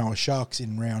Cronulla Sharks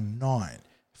in round 9,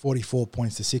 44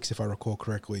 points to 6, if I recall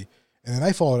correctly. And then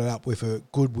they followed it up with a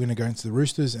good win against the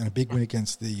Roosters and a big win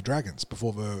against the Dragons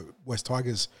before the West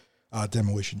Tigers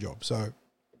demolition job. So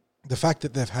the fact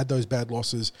that they've had those bad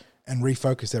losses and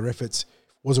refocused their efforts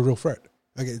was a real threat.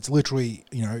 Okay, it's literally,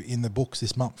 in the books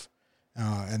this month.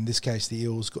 In this case, the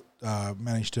Eels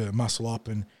managed to muscle up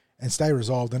and stay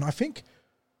resolved. And I think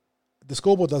the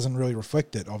scoreboard doesn't really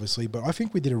reflect it, obviously, but I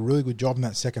think we did a really good job in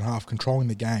that second half controlling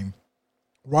the game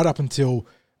right up until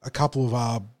a couple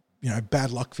of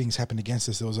bad luck things happened against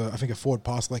us. There was, I think, a forward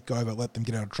pass let go that let them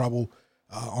get out of trouble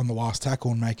on the last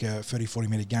tackle and make a 30-40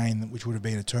 metre gain, which would have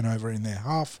been a turnover in their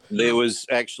half. There was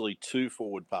actually 2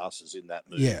 forward passes in that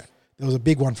move. Yeah, there was a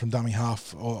big one from dummy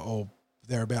half or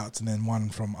thereabouts, and then one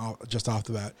from just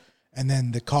after that. And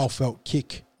then the Kyle Felt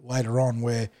kick later on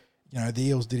where, the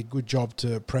Eels did a good job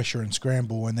to pressure and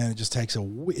scramble, and then it just takes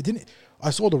I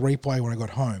saw the replay when I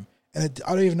got home, and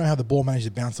I don't even know how the ball managed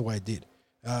to bounce the way it did.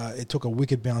 It took a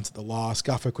wicked bounce at the last.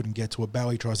 Guffer couldn't get to it.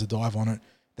 Bailey tries to dive on it.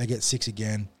 They get 6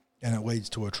 again, and it leads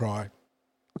to a try.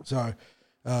 So,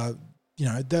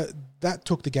 that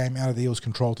took the game out of the Eels'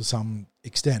 control to some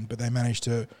extent, but they managed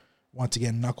to once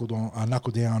again knuckle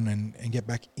down and get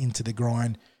back into the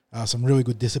grind. Some really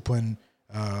good discipline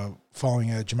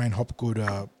following a Jermaine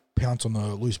Hopgood pounce on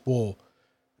the loose ball.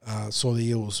 Saw the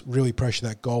Eels really pressure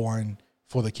that goal line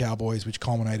for the Cowboys, which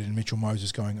culminated in Mitchell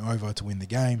Moses going over to win the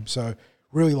game. So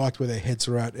really liked where their heads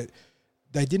are at.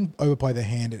 They didn't overplay their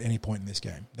hand at any point in this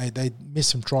game. They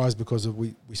missed some tries because of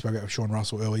we spoke about Sean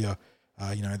Russell earlier.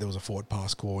 There was a forward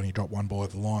pass call and he dropped one ball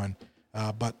over the line.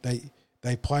 But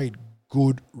they played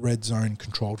good red zone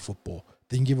controlled football.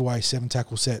 Didn't give away 7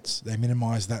 tackle sets. They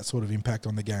minimised that sort of impact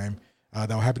on the game.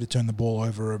 They were happy to turn the ball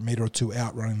over a metre or two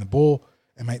out running the ball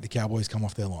and make the Cowboys come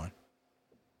off their line.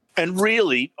 And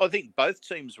really, I think both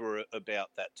teams were about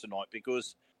that tonight,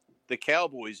 because the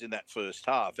Cowboys in that first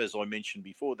half, as I mentioned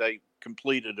before, they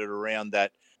completed it around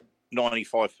that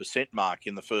 95% mark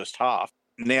in the first half.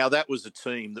 Now, that was a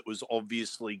team that was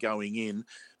obviously going in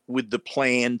with the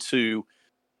plan to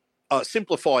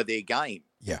simplify their game.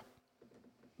 Yeah.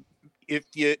 If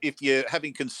you're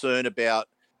having concern about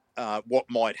what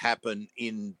might happen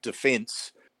in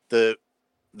defence, the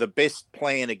best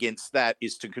plan against that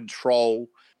is to control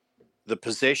the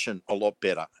possession a lot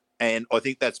better. And I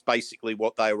think that's basically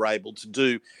what they were able to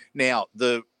do. Now,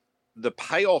 the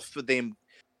payoff for them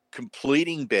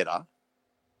completing better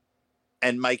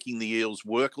and making the Eels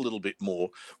work a little bit more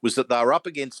was that they were up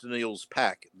against an Eels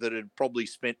pack that had probably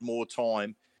spent more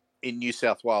time in New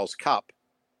South Wales Cup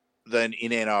than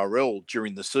in NRL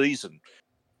during the season.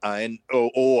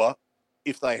 Or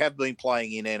if they have been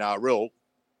playing in NRL,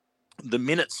 the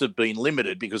minutes have been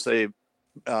limited because they're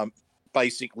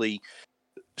basically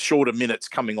shorter minutes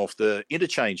coming off the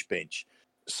interchange bench.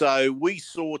 So we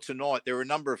saw tonight there were a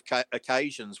number of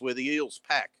occasions where the Eels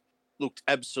pack looked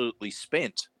absolutely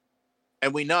spent.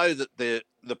 And we know that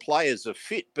the players are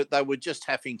fit, but they were just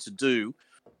having to do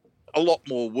a lot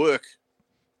more work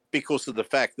because of the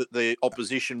fact that the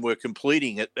opposition were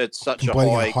completing it at such a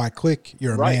high click.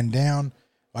 You're rate. A man down.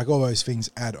 Like, all those things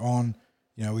add on.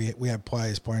 You know, we have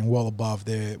players playing well above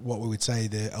what we would say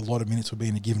a lot of minutes would be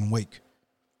in a given week.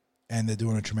 And they're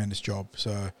doing a tremendous job.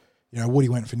 So, you know, Woody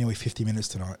went for nearly 50 minutes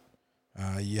tonight.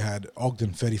 You had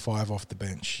Ogden 35 off the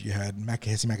bench. You had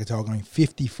Hesse Makatoa going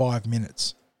 55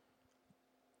 minutes.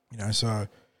 You know, so,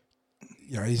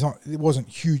 you know, it wasn't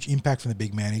huge impact from the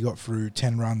big man. He got through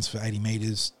 10 runs for 80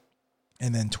 metres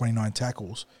and then 29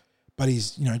 tackles. But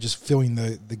he's, you know, just filling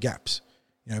the gaps.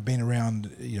 You know, being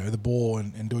around, you know, the ball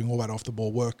and doing all that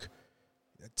off-the-ball work.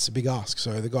 It's a big ask.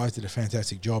 So the guys did a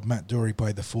fantastic job. Matt Dury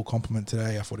played the full complement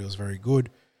today. I thought he was very good.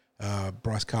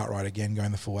 Bryce Cartwright again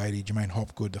going the full 80. Jermaine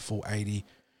Hopgood the full 80.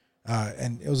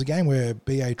 And it was a game where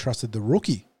BA trusted the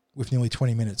rookie with nearly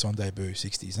 20 minutes on debut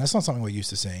 60s. And that's not something we're used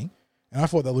to seeing. And I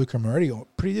thought that Luca Moretti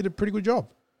did a pretty good job.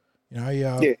 You know, he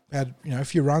had, you know, a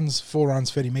few runs, 4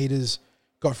 runs, 30 metres,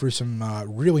 got through some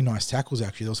really nice tackles,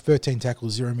 actually. There was 13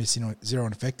 tackles, 0 missing, 0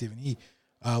 ineffective, and he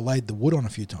laid the wood on a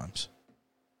few times.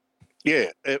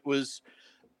 Yeah,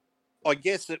 I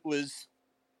guess it was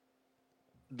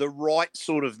the right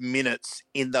sort of minutes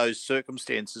in those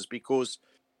circumstances, because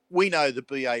we know the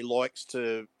BA likes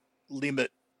to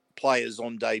limit players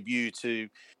on debut to,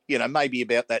 you know, maybe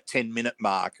about that 10-minute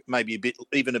mark, maybe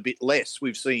even a bit less.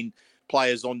 We've seen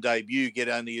players on debut get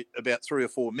only about 3 or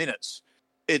 4 minutes.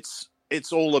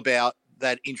 It's all about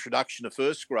that introduction to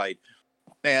first grade.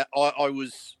 Now, I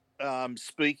was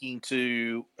speaking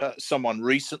to someone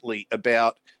recently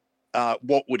about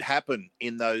what would happen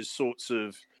in those sorts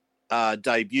of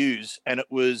debuts, and it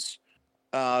was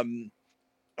I'm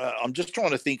just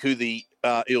trying to think who the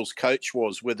Eels coach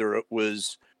was, whether it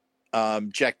was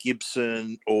Jack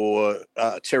Gibson or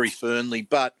Terry Fernley,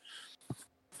 but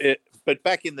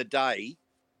back in the day,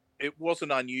 it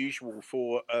wasn't unusual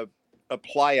for a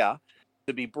player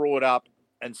to be brought up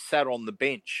and sat on the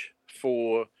bench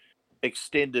for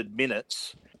extended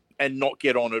minutes and not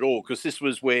get on at all, because this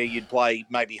was where you'd play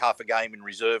maybe half a game in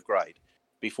reserve grade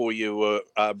before you were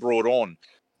brought on.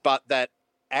 But that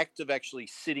act of actually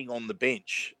sitting on the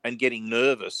bench and getting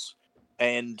nervous,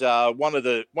 and one of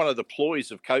the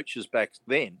ploys of coaches back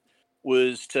then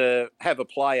was to have a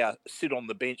player sit on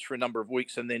the bench for a number of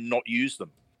weeks and then not use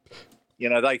them. You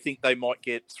know, they think they might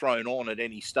get thrown on at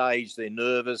any stage. They're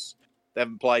nervous. They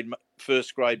haven't played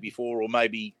first grade before, or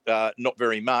maybe not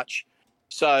very much.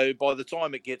 So by the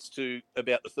time it gets to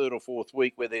about the 3rd or 4th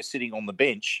week where they're sitting on the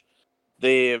bench,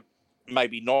 they're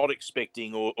maybe not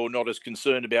expecting or not as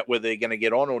concerned about whether they're going to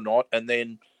get on or not, and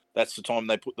then that's the time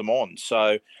they put them on.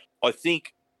 So I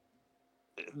think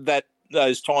that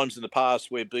those times in the past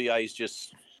where BA's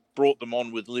just brought them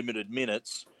on with limited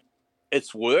minutes,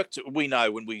 it's worked. We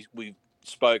know when we've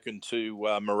spoken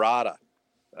to Murata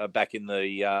back in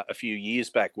a few years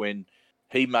back when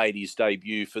he made his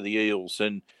debut for the Eels,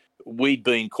 and we'd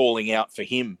been calling out for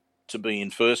him to be in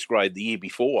first grade the year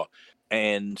before,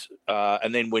 and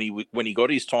then when he got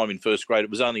his time in first grade, it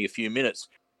was only a few minutes,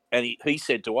 and he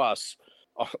said to us,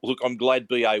 oh, "Look, I'm glad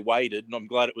BA waited, and I'm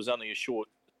glad it was only a short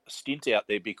stint out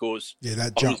there, because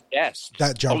that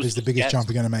jump is the biggest jump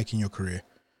you're going to make in your career."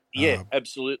 Yeah,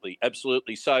 absolutely.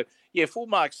 So yeah, full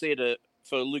marks there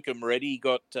for Luca Moretti. He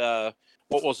got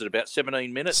what was it, about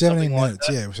 17 minutes? 17 minutes,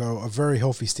 like, yeah. So a very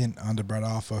healthy stint under Brad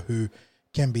Arthur, who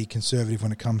can be conservative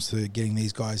when it comes to getting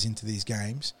these guys into these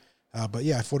games. But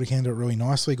yeah, I thought he handled it really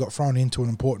nicely. Got thrown into an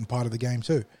important part of the game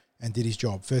too, and did his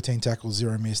job. 13 tackles,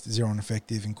 0 missed, 0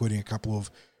 ineffective, including a couple of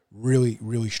really,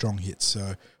 really strong hits.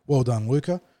 So well done,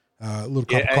 Luca. A little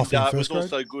cup of coffee in first grade. It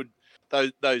was also good,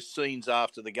 those scenes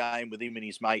after the game with him and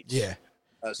his mates. Yeah.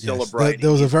 Celebrating. Yes.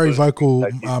 There was a very vocal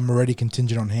Moretti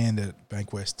contingent on hand at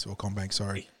Bankwest, or Combank,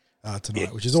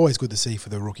 tonight, which is always good to see for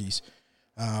the rookies.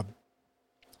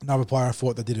 Another player I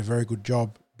thought that did a very good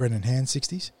job, Brendan Hand,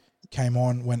 60s. Came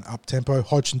on, went up tempo.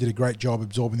 Hodgson did a great job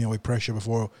absorbing the early pressure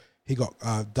before he got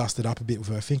dusted up a bit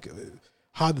with, I think,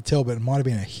 hard to tell, but it might have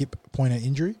been a hip pointer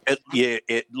injury.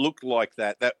 It looked like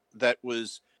that. That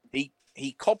was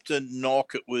he copped a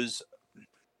knock. It was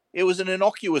an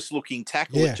innocuous looking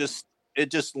tackle. Yeah. It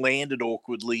just landed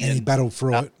awkwardly, and he battled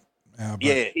through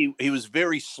it. He was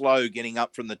very slow getting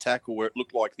up from the tackle where it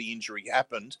looked like the injury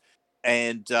happened,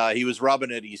 and he was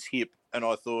rubbing at his hip. And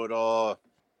I thought,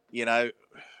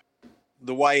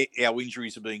 the way our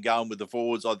injuries have been going with the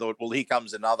forwards, I thought, well, here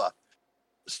comes another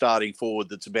starting forward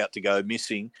that's about to go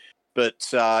missing.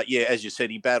 But, as you said,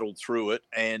 he battled through it.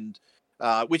 And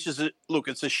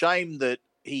it's a shame that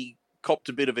he copped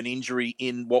a bit of an injury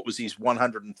in what was his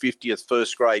 150th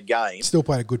first grade game. Still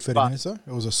played a good 30 minutes, though.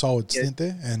 It was a solid stint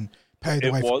there, and paved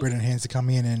the way for Brendan Hands to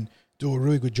come in and do a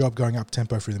really good job going up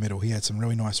tempo through the middle. He had some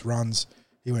really nice runs.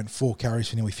 He went 4 carries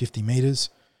for nearly 50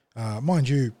 metres. Mind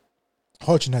you,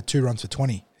 Hodgson had 2 runs for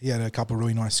 20. He had a couple of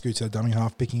really nice scoots at a dummy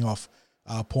half, picking off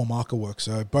poor marker work.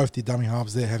 So both the dummy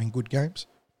halves there having good games.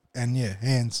 And,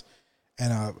 Hands.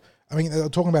 And,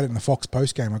 talking about it in the Fox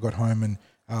post game, I got home and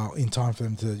in time for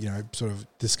them to, sort of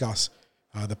discuss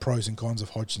the pros and cons of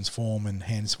Hodgson's form and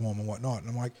Hands' form and whatnot. And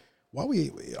I'm like,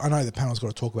 I know the panel's got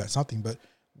to talk about something, but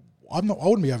I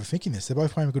wouldn't be overthinking this. They're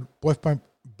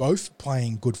both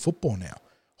playing good football now.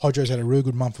 Hodjo's had a really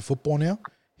good month of football now.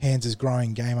 Hands is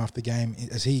growing game after game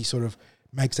as he sort of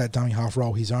makes that dummy half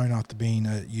role his own after being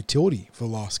a utility for the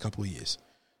last couple of years.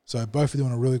 So both are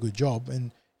doing a really good job.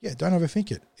 And, don't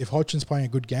overthink it. If Hodgson's playing a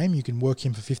good game, you can work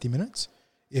him for 50 minutes.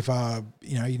 If,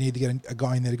 you need to get a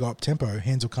guy in there to go up tempo,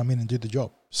 Hands will come in and do the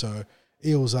job. So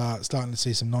Eels are starting to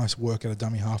see some nice work at a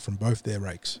dummy half from both their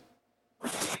rakes.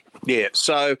 Yeah,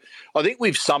 so I think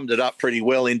we've summed it up pretty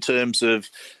well in terms of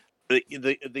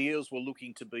the Eels were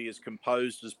looking to be as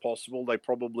composed as possible. They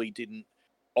probably didn't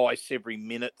ice every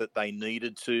minute that they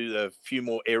needed to. A few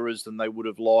more errors than they would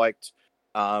have liked.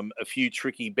 A few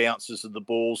tricky bounces of the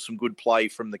ball, some good play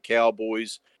from the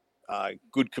Cowboys.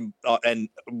 And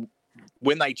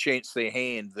when they chanced their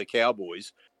hand, the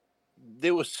Cowboys,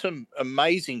 there were some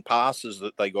amazing passes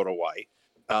that they got away.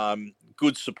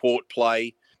 Good support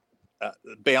play.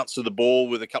 Bounce of the ball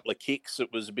with a couple of kicks.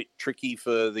 It was a bit tricky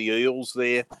for the Eels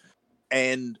there.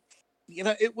 And,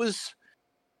 I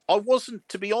wasn't,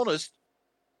 to be honest,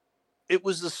 it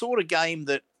was the sort of game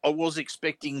that I was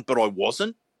expecting, but I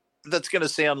wasn't. That's going to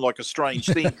sound like a strange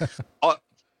thing. I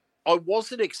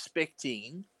wasn't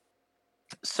expecting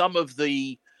some of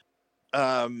the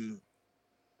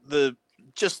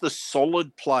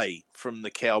solid play from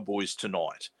the Cowboys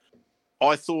tonight.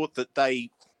 I thought that I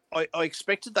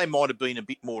expected they might have been a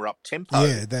bit more up-tempo.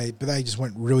 Yeah, they just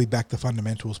went really back to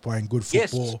fundamentals, playing good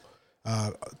football,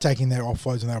 taking their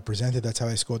offloads when they were presented. That's how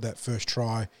they scored that first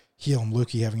try. Heel and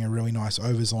Lukey having a really nice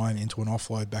overs line into an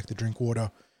offload back to Drinkwater.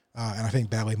 And I think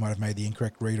Bailey might have made the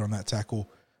incorrect read on that tackle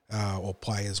or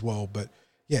play as well. But,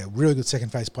 really good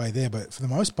second phase play there. But for the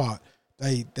most part,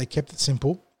 they kept it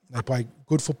simple. They played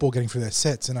good football getting through their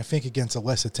sets. And I think against a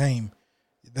lesser team,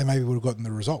 they maybe would have gotten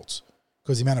the results.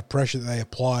 Because the amount of pressure that they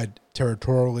applied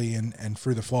territorially and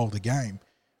through the flow of the game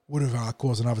would have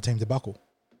caused another team to buckle.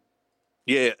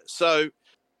 Yeah, so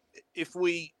if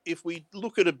we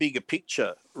look at a bigger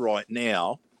picture right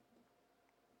now,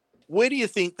 where do you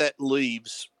think that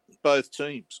leaves both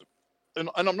teams? And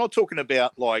I'm not talking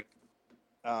about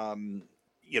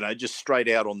just straight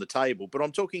out on the table, but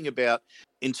I'm talking about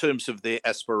in terms of their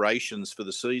aspirations for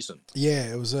the season.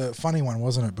 Yeah, it was a funny one,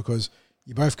 wasn't it? Because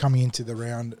you're both coming into the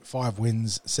round 5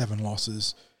 wins, 7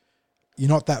 losses. You're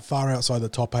not that far outside the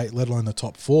top 8, let alone the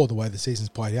top 4, the way the season's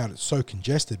played out. It's so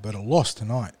congested, but a loss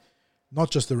tonight, not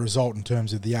just the result in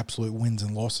terms of the absolute wins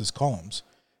and losses columns,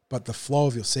 but the flow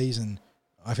of your season,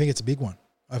 I think it's a big one.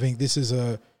 I think this is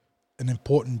an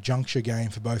important juncture game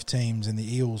for both teams, and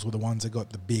the Eels were the ones that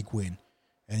got the big win.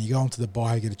 And you go into the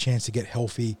bye, you get a chance to get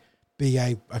healthy.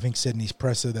 BA, I think, said in his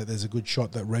presser that there's a good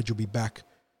shot that Reg will be back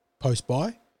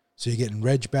post-bye. So you're getting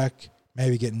Reg back,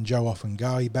 maybe getting Joe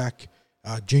Ofahengaue back,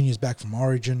 Junior's back from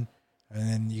Origin, and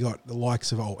then you got the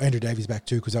likes of Andrew Davies back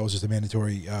too, because that was just a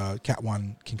mandatory Cat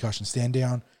 1 concussion stand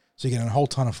down. So you're getting a whole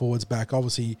ton of forwards back.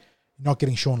 Obviously, not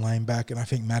getting Sean Lane back, and I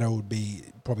think Matto would be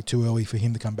probably too early for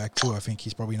him to come back too. I think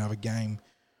he's probably another game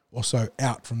or so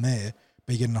out from there.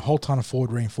 But you're getting a whole ton of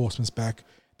forward reinforcements back.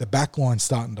 The back line's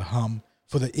starting to hum.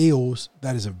 For the Eels,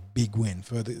 that is a big win.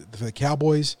 For the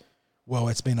Cowboys, well,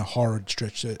 it's been a horrid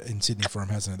stretch in Sydney for them,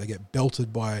 hasn't it? They get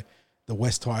belted by the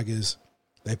West Tigers.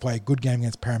 They play a good game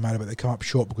against Parramatta, but they come up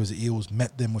short because the Eels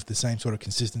met them with the same sort of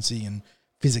consistency and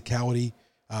physicality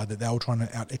that they were trying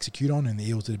to out-execute on, and the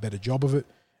Eels did a better job of it.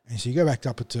 And so you go back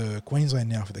up to Queensland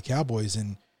now for the Cowboys,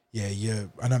 and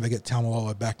I know they get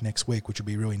Taumalolo back next week, which will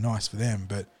be really nice for them,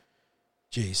 but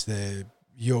geez,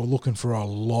 you're looking for a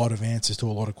lot of answers to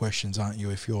a lot of questions, aren't you,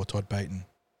 if you're Todd Payten?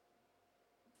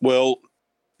 Well,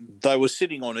 they were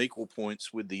sitting on equal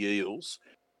points with the Eels,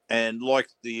 and like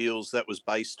the Eels, that was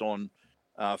based on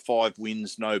 5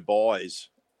 wins, no buys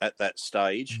at that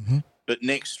stage. Mm-hmm. But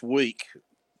next week,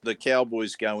 the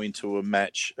Cowboys go into a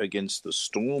match against the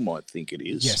Storm, I think it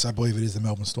is. Yes, I believe it is the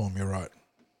Melbourne Storm. You're right.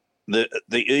 The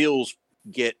Eels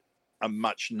get a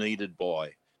much-needed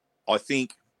bye. I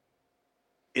think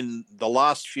in the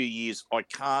last few years, I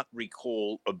can't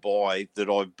recall a bye that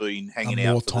I've been hanging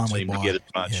out for the team to get as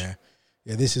much.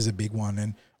 Yeah, this is a big one.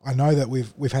 And I know that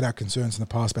we've had our concerns in the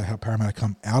past about how Parramatta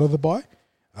come out of the bye.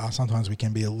 Sometimes we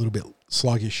can be a little bit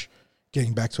sluggish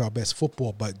getting back to our best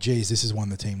football, but geez, this is one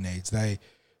the team needs.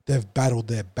 They've battled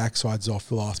their backsides off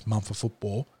the last month of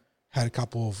football, had a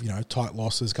couple of tight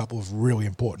losses, a couple of really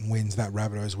important wins. That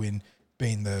Rabbitohs win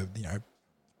being the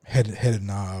head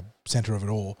and centre of it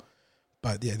all.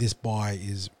 But yeah, this bye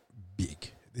is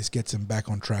big. This gets them back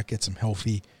on track, gets them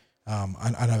healthy.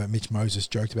 I know that Mitch Moses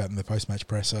joked about in the post-match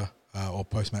presser or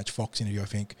post-match Fox interview, I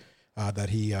think, that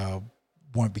he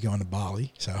won't be going to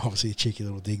Bali. So obviously a cheeky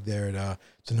little dig there at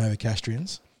the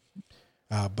Novocastrians.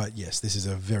 But yes, this is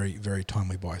a very, very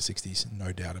timely bye, 60s,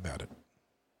 no doubt about it.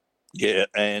 Yeah,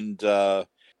 and the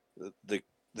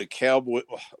Cowboy,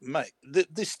 mate,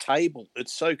 this table,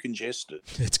 it's so congested.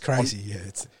 It's crazy,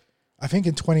 I think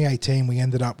in 2018 we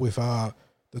ended up with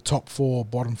the top 4,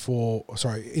 bottom 4,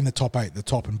 in the top 8, the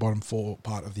top and bottom 4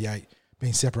 part of the 8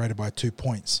 being separated by 2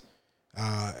 points.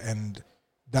 And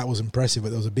that was impressive, but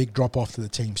there was a big drop-off to the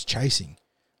teams chasing.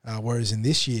 Whereas in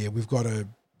this year, we've got to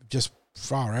just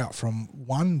far out from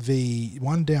 1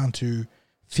 down to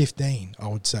 15, I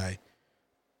would say.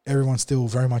 Everyone's still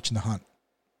very much in the hunt.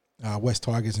 West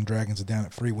Tigers and Dragons are down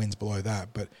at 3 wins below that,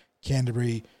 but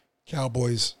Canterbury,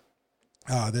 Cowboys,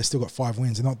 they've still got 5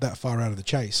 wins. They're not that far out of the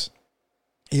chase.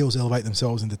 Eels elevate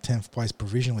themselves into 10th place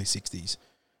provisionally, 60s,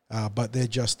 but they're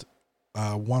just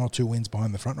 1 or 2 wins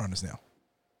behind the front runners now.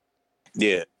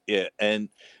 Yeah, and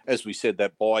as we said,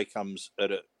 that bye comes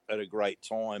at a great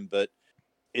time, but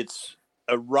it's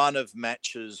a run of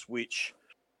matches which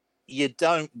you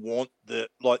don't want. The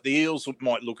Eels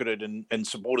might look at it and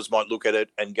supporters might look at it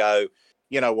and go,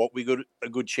 you know what, we got a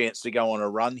good chance to go on a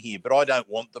run here, but I don't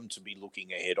want them to be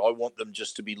looking ahead. I want them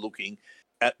just to be looking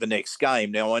at the next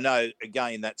game. Now, I know,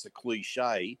 again, that's a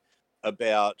cliche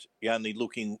about only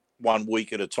looking 1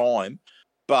 week at a time,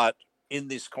 but in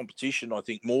this competition, I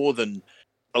think more than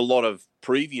a lot of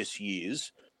previous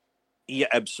years, you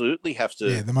absolutely have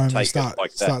to the moment take you start, it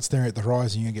like that. Start staring at the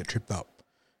horizon, you get tripped up.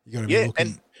 You got to be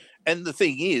looking. And the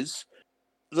thing is,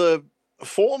 the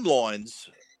form lines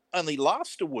only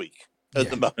last a week at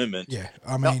the moment. Yeah,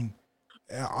 I mean,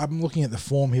 I'm looking at the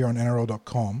form here on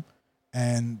NRL.com,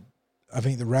 and I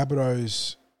think the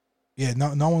Rabbitohs,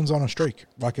 no one's on a streak,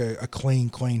 like a clean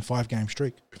 5-game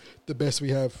streak. The best we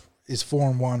have is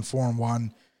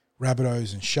 4-1,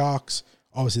 Rabbitohs and Sharks.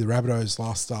 Obviously, the Rabbitohs'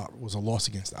 last start was a loss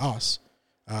against us.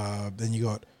 Then you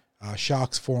got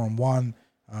Sharks 4-1,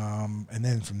 and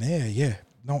then from there,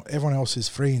 everyone else is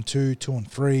 3-2,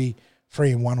 2-3,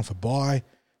 3-1 off a bye.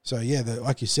 So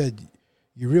like you said,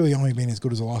 you really only been as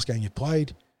good as the last game you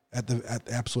played at the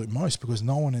absolute most, because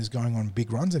no one is going on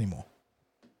big runs anymore.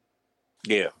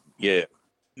 Yeah.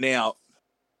 Now,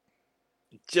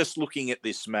 just looking at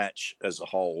this match as a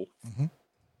whole, and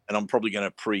I'm probably going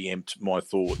to preempt my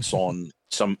thoughts on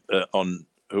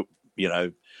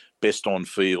best on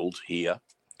field here,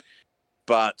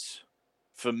 but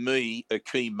for me, a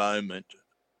key moment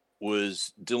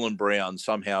was Dylan Brown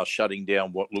somehow shutting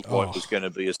down what looked like was going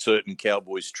to be a certain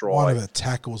Cowboys try. One of the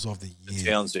tackles of the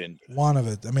year. Townsend. One of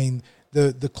it. I mean,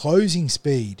 the closing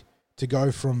speed to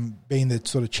go from being the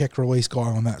sort of check release guy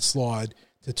on that slide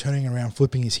to turning around,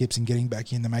 flipping his hips and getting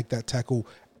back in to make that tackle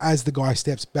as the guy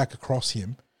steps back across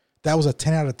him. That was a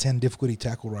 10 out of 10 difficulty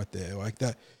tackle right there. Like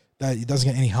that it doesn't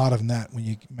get any harder than that when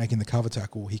you're making the cover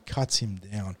tackle. He cuts him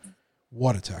down.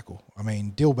 What a tackle. I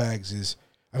mean, Dillbags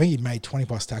I think he made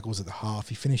 20-plus tackles at the half.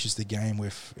 He finishes the game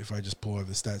with, if I just pull over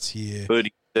the stats here,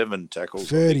 7 tackles.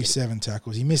 37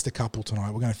 tackles. He missed a couple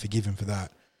tonight. We're going to forgive him for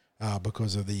that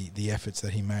because of the efforts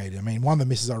that he made. I mean, one of the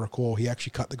misses I recall, he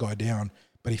actually cut the guy down,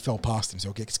 but he fell past him,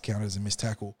 so it gets counted as a missed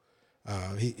tackle.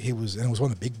 He was, and it was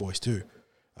one of the big boys too.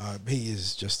 He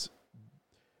is just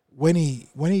when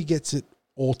he gets it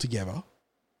all together,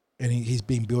 and he's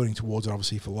been building towards it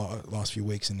obviously for the last few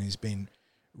weeks, and he's been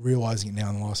realizing it now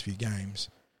in the last few games.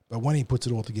 But when he puts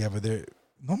it all together,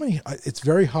 it's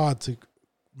very hard to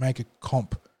make a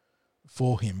comp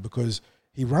for him because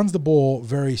he runs the ball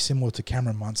very similar to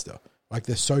Cameron Munster. Like,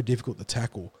 they're so difficult to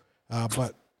tackle,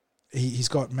 but he's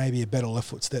got maybe a better left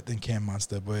foot step than Cam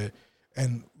Munster.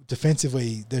 And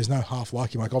defensively, there's no half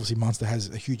like him. Like, obviously, Munster has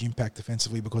a huge impact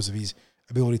defensively because of his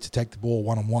ability to take the ball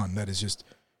one-on-one. That is just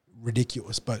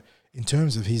ridiculous. But in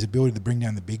terms of his ability to bring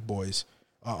down the big boys,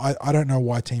 I don't know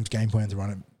why teams game plan to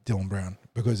run at Dylan Brown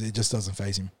because it just doesn't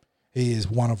faze him. He is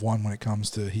one of one when it comes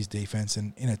to his defense,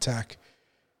 and in attack,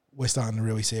 we're starting to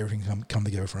really see everything come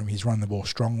together for him. He's run the ball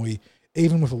strongly,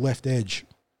 even with a left edge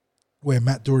where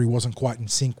Matt Dury wasn't quite in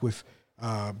sync with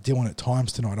Dylan at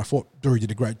times tonight. I thought Dury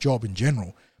did a great job in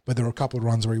general, but there were a couple of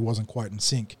runs where he wasn't quite in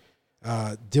sync.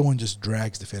 Dylan just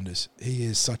drags defenders. He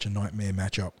is such a nightmare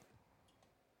matchup.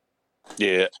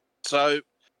 Yeah. So,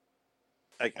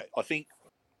 okay, I think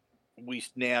we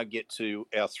now get to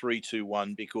our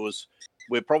 3-2-1 because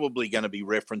we're probably going to be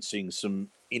referencing some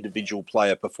individual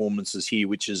player performances here,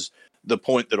 which is the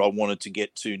point that I wanted to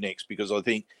get to next, because I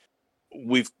think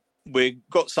we've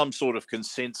got some sort of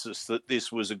consensus that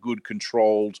this was a good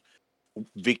controlled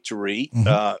victory,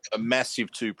 a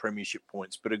massive 2 premiership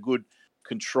points, but a good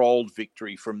controlled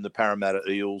victory from the Parramatta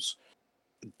Eels.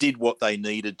 Did what they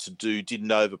needed to do,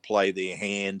 didn't overplay their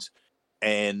hand,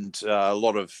 and a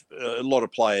lot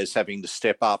of players having to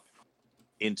step up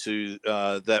into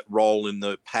that role in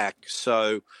the pack.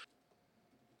 So,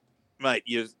 mate,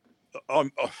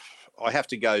 I have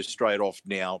to go straight off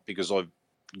now because I've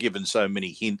given so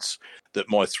many hints that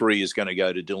my 3 is going to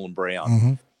go to Dylan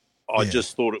Brown. I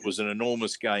just thought it was an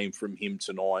enormous game from him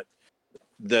tonight.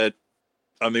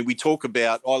 We talk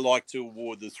about, I like to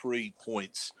award the 3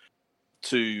 points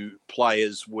to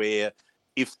players where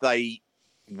if they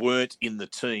weren't in the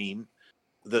team,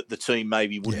 that the team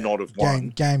maybe would not have won.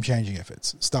 Game-changing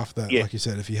efforts, stuff that, like you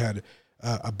said, if you had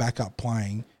a backup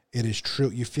playing, it is true.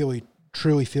 You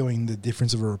truly feeling the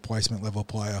difference of a replacement level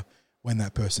player when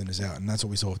that person is out, and that's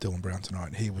what we saw with Dylan Brown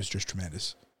tonight. He was just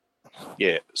tremendous.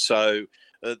 Yeah. So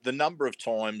the number of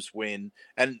times when,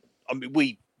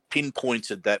 we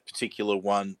pinpointed that particular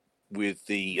one with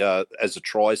the as a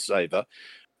try saver,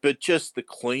 but just the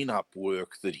cleanup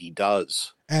work that he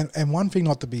does. And one thing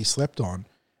not to be slept on,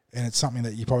 and it's something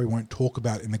that you probably won't talk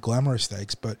about in the glamorous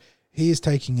stakes, but he is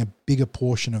taking a bigger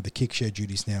portion of the kick share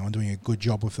duties now and doing a good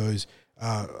job with those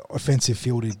offensive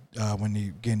fielded when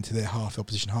you get into their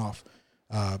opposition half,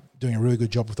 doing a really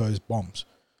good job with those bombs.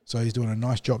 So he's doing a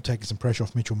nice job taking some pressure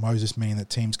off Mitchell Moses, meaning that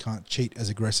teams can't cheat as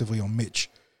aggressively on Mitch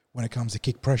when it comes to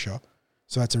kick pressure.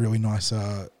 So that's a really nice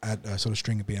sort of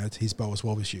string being added to his bow as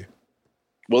well this year.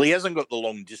 Well, he hasn't got the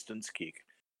long distance kick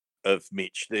of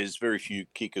Mitch. There's very few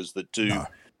kickers that do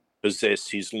possess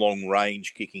his long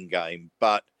range kicking game.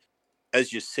 But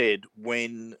as you said,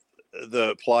 when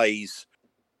the plays,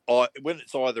 when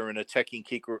it's either an attacking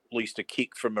kick or at least a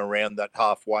kick from around that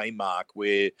halfway mark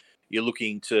where you're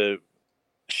looking to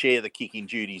share the kicking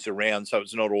duties around so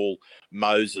it's not all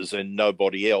Moses and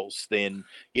nobody else, then,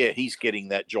 he's getting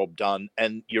that job done.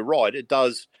 And you're right, it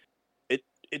does.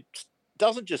 It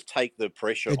doesn't just take the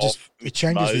pressure off. It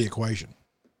changes the equation.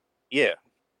 Yeah.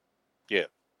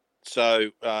 So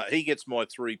he gets my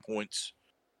 3 points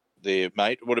there,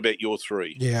 mate. What about your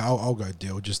 3? Yeah, I'll go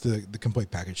Dill. Just the complete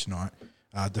package tonight.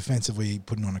 Defensively,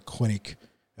 putting on a clinic.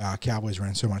 Cowboys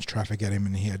ran so much traffic at him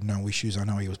and he had no issues. I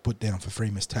know he was put down for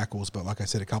 3 missed tackles, but like I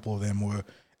said, a couple of them were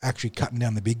actually cutting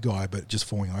down the big guy but just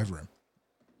falling over him.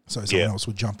 So someone else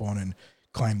would jump on and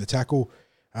claim the tackle.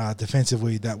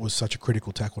 Defensively, that was such a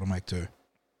critical tackle to make too.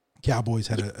 Cowboys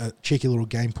had a cheeky little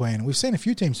game plan. We've seen a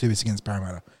few teams do this against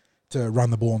Parramatta to run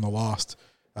the ball in the last,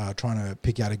 trying to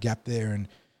pick out a gap there. And,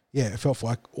 it felt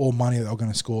like all money that they were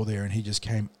going to score there, and he just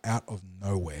came out of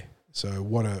nowhere. So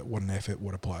what an effort,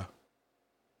 what a player.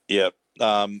 Yeah.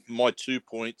 My 2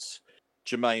 points,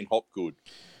 Jermaine Hopgood.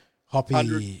 Hoppy.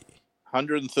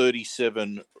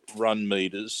 137 run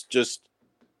meters, just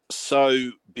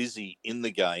so busy in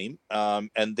the game,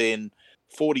 and then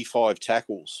 45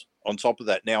 tackles on top of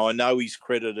that. Now, I know he's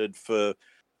credited for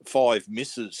 5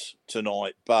 misses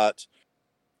tonight, but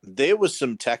there were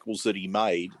some tackles that he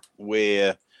made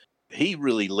where he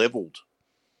really levelled.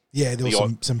 Yeah, there was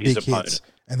some big hits.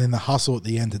 and then the hustle at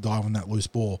the end to dive on that loose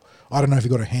ball. I don't know if he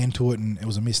got a hand to it and it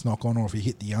was a missed knock on, or if he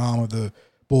hit the arm of the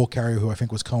ball carrier, who I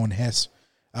think was Cohen Hess.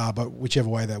 But whichever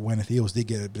way that went, if the Eels did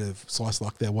get a bit of slice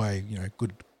luck their way,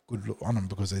 good on them,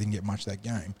 because they didn't get much that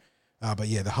game. But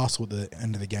yeah, the hustle at the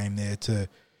end of the game there to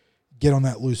get on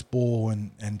that loose ball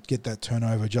and get that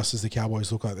turnover just as the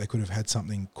Cowboys look like they could have had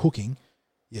something cooking.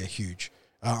 Yeah, huge.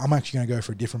 I'm actually going to go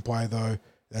for a different player, though.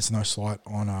 That's no slight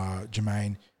on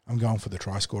Jermaine. I'm going for the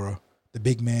try scorer, the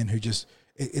big man who just...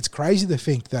 It's crazy to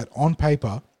think that on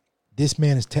paper, this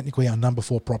man is technically our number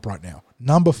 4 prop right now.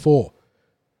 Number 4.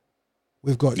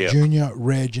 We've got Junior,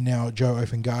 Reg, and now Joe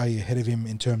Ofahengaue ahead of him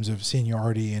in terms of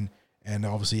seniority and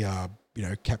obviously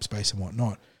cap space and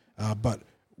whatnot. But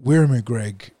Wiremu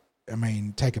Greg, I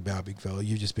mean, take a bow, big fella.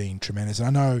 You've just been tremendous. And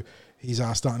I know he's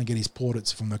starting to get his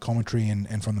plaudits from the commentary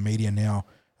and from the media now.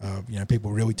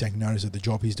 People really taking notice of the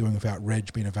job he's doing without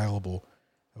Reg being available.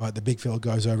 But the big fella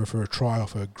goes over for a try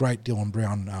off a great Dylan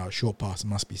Brown short pass, it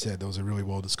must be said. That was a really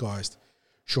well-disguised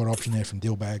short option there from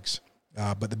Dillbags.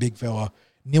 But the big fella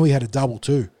nearly had a double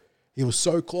too. He was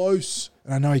so close.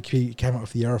 And I know he came up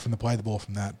with the error from the play the ball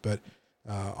from that, but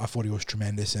I thought he was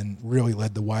tremendous and really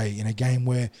led the way in a game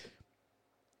where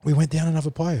we went down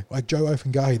another player, like Joe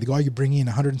Ofahengaue, the guy you bring in,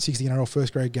 160 NRL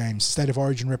first-grade games, State of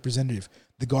Origin representative,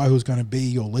 the guy who's going to be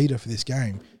your leader for this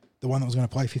game, the one that was going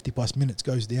to play 50-plus minutes,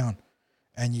 goes down.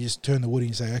 And you just turn the woody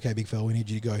and say, okay, big fella, we need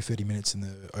you to go 30 minutes in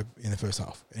the first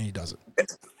half. And he does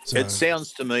it. So, it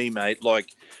sounds to me, mate,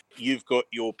 like you've got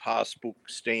your passbook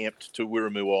stamped to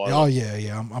Wiremu Island. Oh,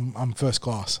 yeah. I'm first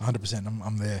class, 100%.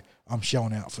 I'm there. I'm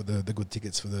shelling out for the good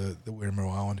tickets for the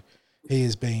Wiremu Island. He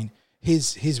has been...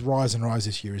 His rise and rise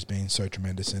this year has been so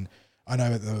tremendous, and I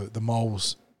know the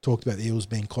Moles talked about the Eels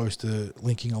being close to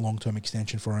linking a long-term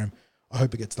extension for him. I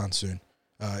hope it gets done soon.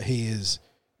 He is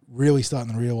really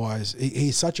starting to realise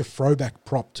he's such a throwback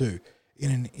prop too,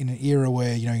 in an era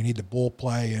where you need the ball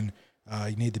play and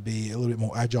you need to be a little bit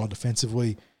more agile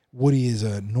defensively. Woody is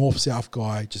a north-south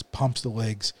guy, just pumps the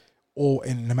legs,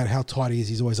 and no matter how tight he is,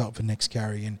 he's always up for next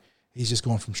carry, and he's just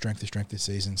gone from strength to strength this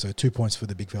season. So 2 points for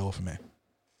the big fella for me.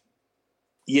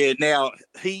 Yeah, now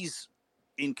he's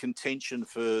in contention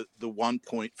for the 1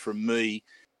 point from me.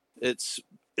 It's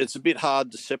a bit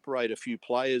hard to separate a few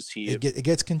players here. It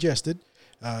gets congested.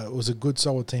 It was a good,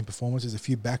 solid team performance. There's a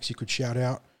few backs you could shout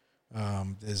out.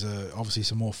 There's obviously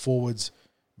some more forwards.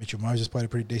 Mitchell Moses played a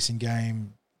pretty decent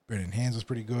game. Brendan Hands was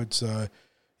pretty good. So,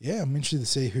 yeah, I'm interested to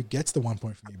see who gets the 1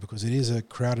 point from you, because it is a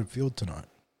crowded field tonight.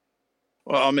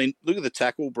 Well, I mean, look at the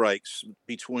tackle breaks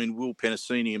between Will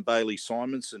Penasini and Bailey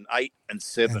Simonson, 8 and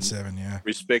 7,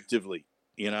 respectively.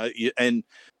 And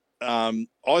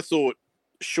I thought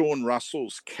Sean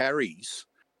Russell's carries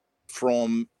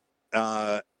from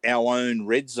our own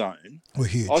red zone were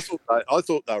huge. I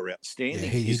thought they were outstanding. Yeah,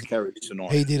 his carries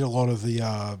tonight. He did a lot of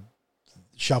the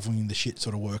shoveling the shit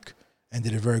sort of work and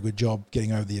did a very good job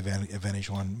getting over the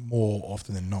advantage line more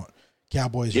often than not.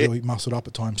 Cowboys really muscled up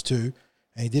at times too.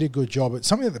 And he did a good job. It's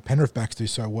something that the Penrith backs do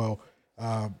so well.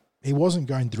 He wasn't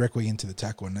going directly into the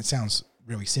tackle, and it sounds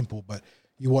really simple, but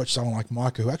you watch someone like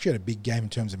Micah, who actually had a big game in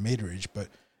terms of meterage, but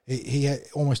he had,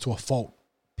 almost to a fault,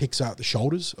 picks out the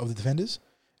shoulders of the defenders.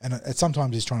 And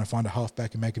sometimes he's trying to find a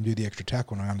halfback and make him do the extra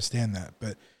tackle, and I understand that.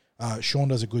 But Sean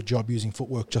does a good job using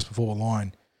footwork just before the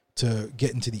line to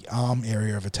get into the arm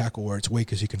area of a tackle where it's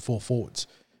weak, as you can fall forwards.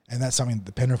 And that's something that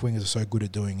the Penrith wingers are so good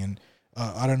at doing. And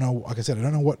I don't know, like I said, I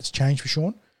don't know what's changed for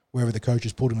Sean, whether the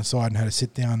coaches pulled him aside and had to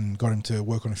sit down and got him to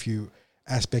work on a few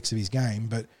aspects of his game.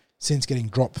 But since getting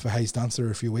dropped for Hayes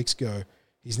Dunster a few weeks ago,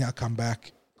 he's now come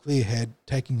back, clear head,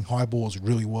 taking high balls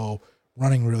really well,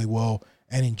 running really well.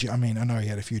 And, I know he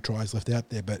had a few tries left out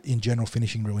there, but in general,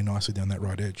 finishing really nicely down that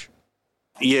right edge.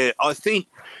 Yeah, I think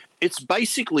it's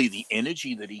basically the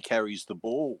energy that he carries the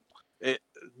ball.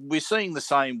 We're seeing the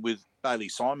same with Bailey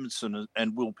Simonson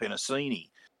and Will Penasini.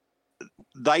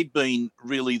 They'd been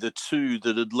really the two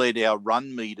that had led our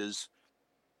run meters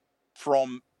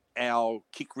from our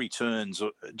kick returns,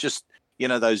 or just,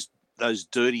 those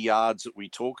dirty yards that we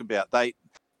talk about.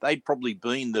 They'd probably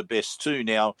been the best two.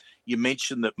 Now, you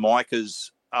mentioned that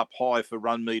Micah's up high for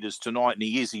run meters tonight, and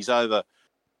he's over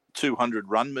 200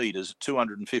 run meters,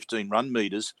 215 run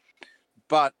meters.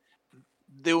 But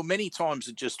there were many times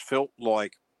it just felt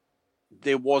like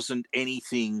there wasn't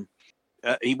anything.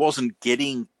 He wasn't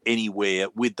getting anywhere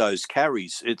with those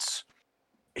carries.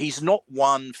 He's not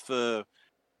one for,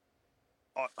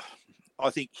 I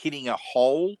think, hitting a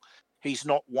hole. He's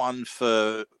not one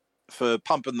for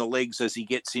pumping the legs as he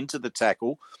gets into the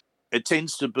tackle. It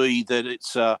tends to be that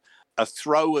it's a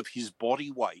throw of his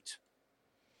body weight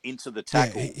into the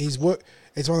tackle. Yeah, it's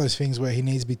one of those things where he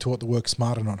needs to be taught to work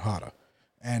smarter, not harder.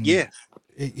 And Yeah.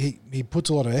 he puts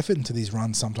a lot of effort into these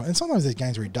runs sometimes. And sometimes there's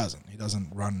games where he doesn't. He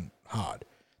doesn't run hard.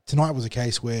 Tonight was a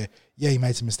case where, he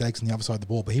made some mistakes on the other side of the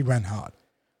ball, but he ran hard.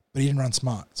 But he didn't run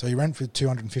smart. So he ran for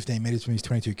 215 metres from his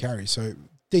 22 carries. So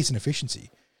decent efficiency.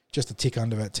 Just a tick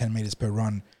under that 10 metres per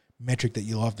run metric that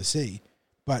you love to see.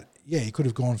 But, he could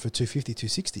have gone for 250,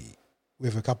 260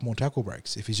 with a couple more tackle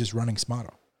breaks if he's just running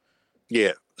smarter.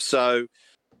 Yeah. So,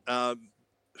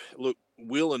 look,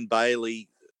 Will and Bailey,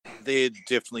 they're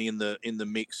definitely in the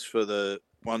mix for the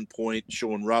 1 point.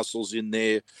 Sean Russell's in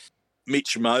there.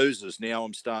 Mitch Moses. Now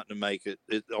I'm starting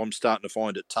to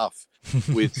find it tough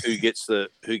with who gets the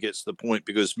point,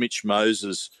 because Mitch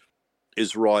Moses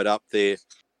is right up there.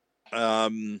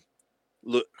 And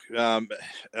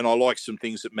I like some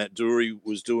things that Matt Dury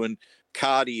was doing.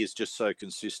 Cardi is just so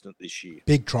consistent this year.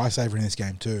 Big try saver in this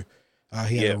game too.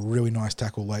 He had a really nice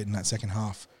tackle late in that second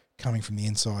half, coming from the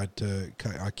inside to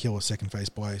kill a second phase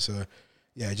play. So,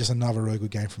 just another really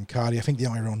good game from Cardi. I think the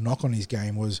only real knock on his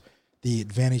game was the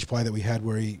advantage play that we had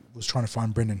where he was trying to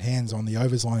find Brendan Hands on the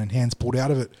overs line and Hands pulled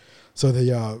out of it. So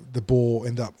the ball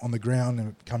ended up on the ground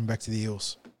and coming back to the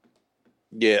Eels.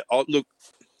 Yeah, look,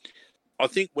 I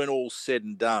think when all's said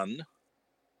and done,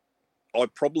 I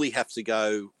probably have to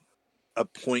go a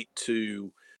point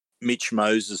to Mitch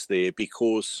Moses there,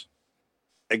 because,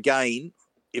 again,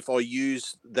 if I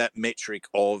use that metric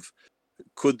of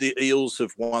could the Eels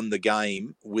have won the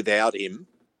game without him,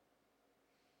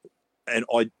 and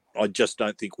I just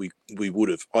don't think we would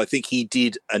have. I think he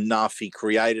did enough. He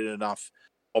created enough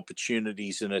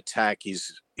opportunities in attack.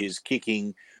 His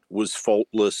kicking was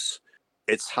faultless.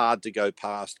 It's hard to go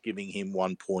past giving him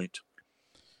 1 point.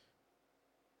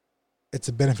 It's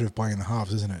a benefit of playing in the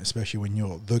halves, isn't it? Especially when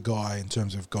you're the guy in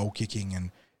terms of goal kicking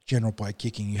and general play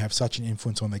kicking. You have such an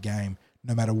influence on the game,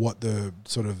 no matter what the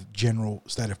sort of general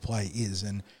state of play is.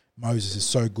 And Moses is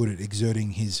so good at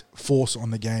exerting his force on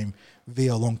the game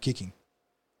via long kicking.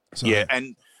 So, yeah,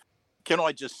 and can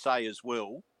I just say as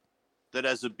well that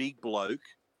as a big bloke,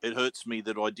 it hurts me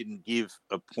that I didn't give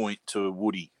a point to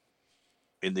Woody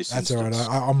in this that's instance. all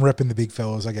right. I'm repping the big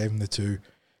fellas. I gave him the 2.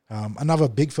 Another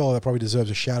big fella that probably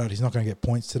deserves a shout out. He's not going to get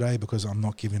points today because I'm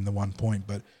not giving him the 1 point.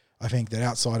 But I think that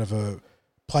outside of a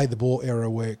play the ball error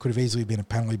where it could have easily been a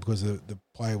penalty because the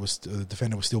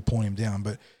defender was still pulling him down.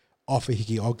 But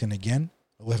Ofahengaue Ogden again,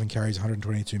 11 carries,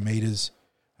 122 meters.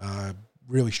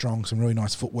 Really strong, some really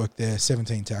nice footwork there.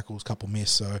 17 tackles, couple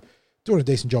missed. So doing a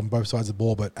decent job on both sides of the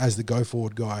ball. But as the go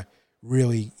forward guy,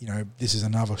 really, this is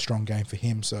another strong game for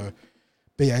him. So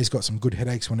BA's got some good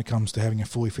headaches when it comes to having a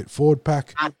fully fit forward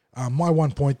pack. My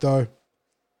 1 point, though,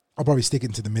 I'll probably stick it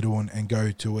into the middle and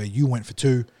go to where you went for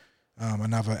 2.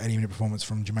 Another 80-minute performance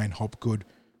from Jermaine Hopgood,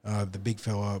 the big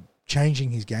fella,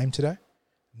 changing his game today.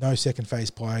 No second phase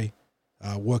play.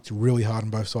 Worked really hard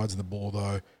on both sides of the ball,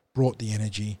 though. Brought the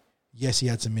energy. Yes, he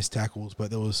had some missed tackles,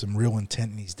 but there was some real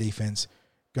intent in his defense.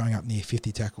 Going up near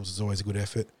 50 tackles is always a good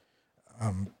effort.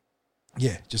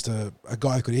 Just a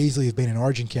guy who could easily have been in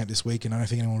Origin camp this week, and I don't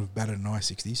think anyone would have batted an eye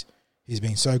 60s. He's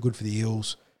been so good for the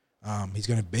Eels. He's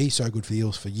going to be so good for the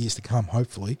Eels for years to come,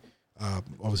 hopefully.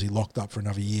 Obviously locked up for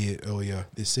another year earlier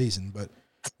this season, but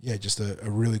just a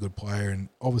really good player, and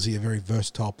obviously a very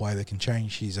versatile player that can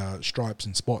change his stripes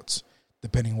and spots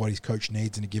depending on what his coach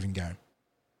needs in a given game.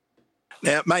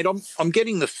 Now, mate, I'm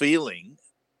getting the feeling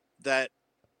that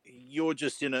you're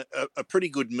just in a pretty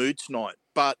good mood tonight.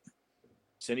 But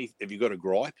have you got a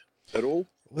gripe at all?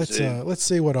 Let's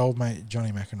see what old mate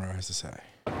Johnny McEnroe has to say.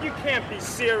 You can't be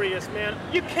serious, man.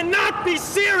 You cannot be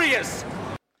serious.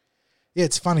 Yeah,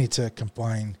 it's funny to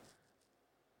complain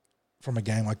from a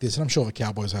game like this, and I'm sure the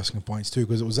Cowboys have some complaints too,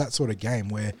 because it was that sort of game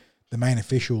where the main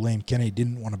official, Liam Kennedy,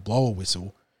 didn't want to blow a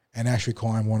whistle, and Ashley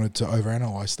Klein wanted to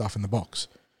overanalyze stuff in the box.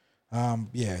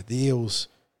 The Eels,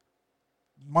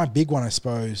 my big one, I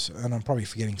suppose, and I'm probably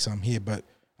forgetting some here, but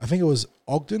I think it was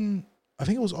Ogden or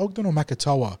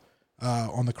Makatoa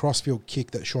on the crossfield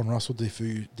kick that Sean Russell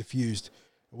diffused,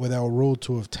 where they were ruled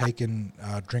to have taken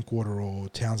Drinkwater or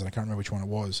Townsend, I can't remember which one it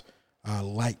was,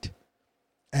 late.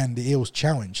 And the Eels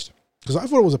challenged. Because I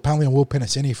thought it was a penalty on Will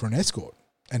Penasini for an escort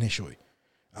initially.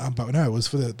 But no, it was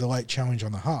for the late challenge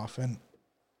on the half. And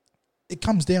it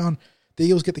comes down, the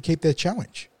Eels get to keep their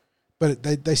challenge. But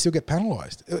they still get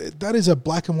penalised. That is a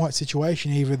black and white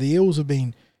situation. Either the Eels have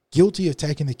been guilty of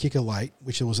taking the kicker late,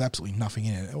 which there was absolutely nothing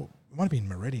in it. It might have been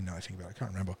Moretti now I think about it. I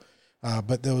can't remember.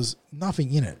 But there was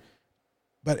nothing in it.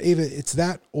 But either it's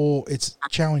that or it's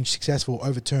challenge successful,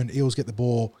 overturned, Eels get the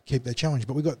ball, keep their challenge.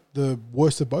 But we got the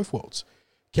worst of both worlds.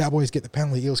 Cowboys get the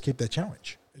penalty, Eels keep their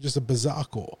challenge. It's just a bizarre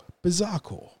call. Bizarre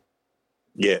call.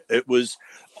 Yeah, it was.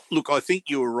 Look, I think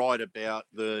you were right about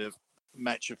the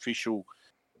match official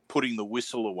putting the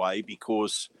whistle away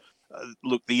because,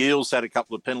 look, the Eels had a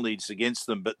couple of penalties against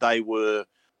them, but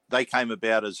they came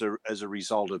about as a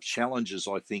result of challenges,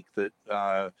 I think, that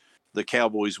the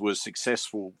Cowboys were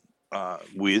successful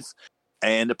with.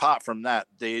 And apart from that,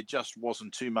 there just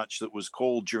wasn't too much that was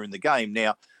called during the game.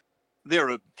 Now, there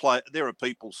are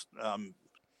people,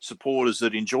 supporters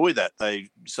that enjoy that. They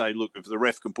say, look, if the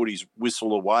ref can put his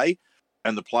whistle away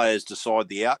and the players decide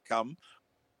the outcome,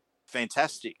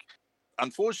 fantastic.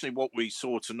 Unfortunately, what we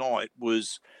saw tonight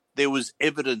was there was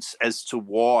evidence as to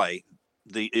why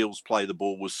the Eels play the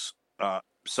ball was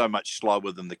so much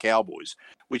slower than the Cowboys,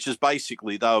 which is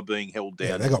basically they were being held down.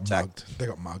 Yeah, they got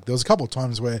mugged. There was a couple of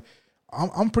times where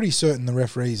I'm pretty certain the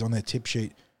referees on their tip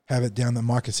sheet have it down that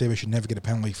Mike Acevo should never get a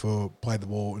penalty for play the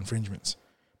ball infringements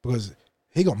because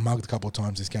he got mugged a couple of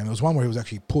times this game. There was one where he was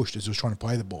actually pushed as he was trying to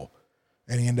play the ball,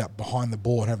 and he ended up behind the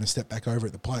ball and having to step back over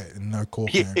at the play and no call.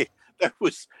 Yeah,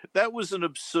 that was an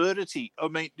absurdity. I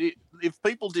mean, if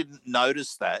people didn't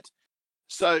notice that,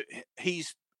 so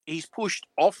he's pushed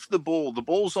off the ball. The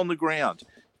ball's on the ground.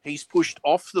 He's pushed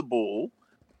off the ball,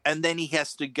 and then he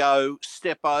has to go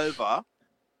step over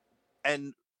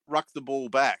and ruck the ball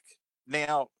back.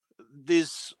 Now,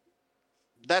 that's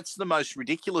the most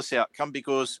ridiculous outcome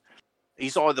because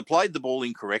he's either played the ball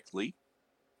incorrectly,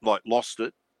 like lost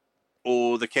it,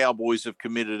 or the Cowboys have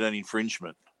committed an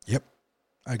infringement. Yep,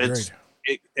 agreed.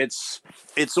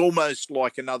 It's almost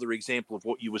like another example of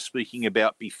what you were speaking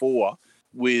about before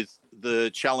with the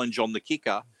challenge on the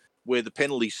kicker, where the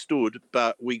penalty stood,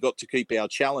 but we got to keep our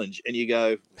challenge. And you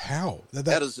go, how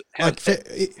does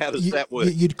that work?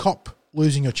 You'd cop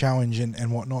losing your challenge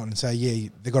and whatnot and say, yeah,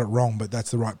 they got it wrong, but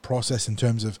that's the right process in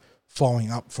terms of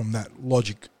following up from that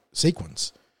logic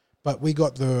sequence. But we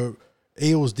got the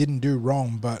Eels didn't do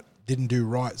wrong, but didn't do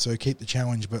right, so keep the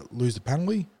challenge but lose the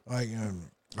penalty. I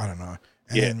don't know.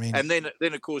 And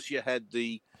then of course you had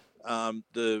the and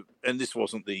this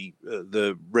wasn't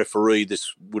the referee.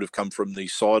 This would have come from the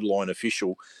sideline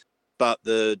official, but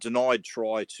the denied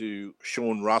try to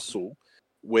Sean Russell,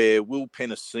 where Will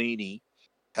Penasini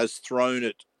has thrown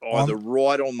it either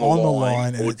right on the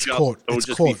line and or it's just, caught. or it's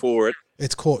just caught. before it.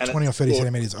 It's caught 20 or 30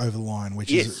 centimetres over the line,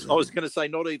 which is... I was going to say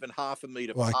not even half a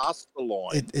metre past the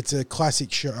line. It's a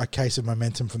classic a case of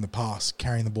momentum from the pass,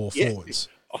 carrying the ball forwards.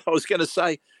 I was going to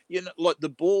say, like the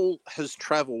ball has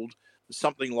travelled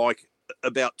something like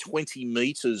about 20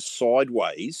 metres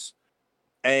sideways,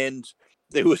 and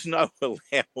there was no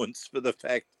allowance for the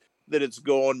fact that it's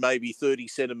gone maybe 30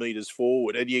 centimetres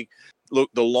forward. And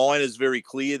the line is very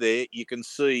clear there. You can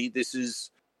see this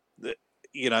is...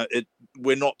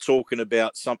 we're not talking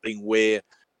about something where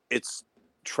it's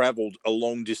travelled a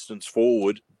long distance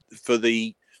forward. For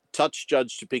the touch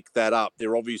judge to pick that up,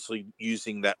 they're obviously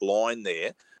using that line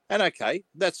there. And okay,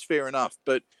 that's fair enough.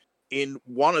 But in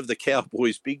one of the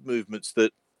Cowboys' big movements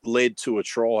that led to a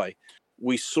try,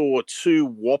 we saw two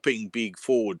whopping big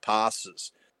forward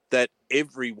passes that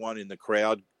everyone in the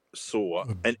crowd saw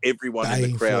and everyone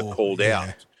in the crowd called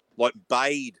out, like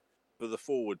bayed for the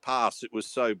forward pass. It was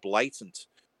so blatant.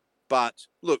 But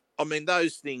look, I mean,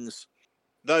 those things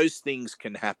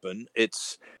can happen. It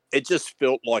just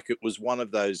felt like it was one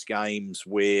of those games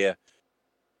where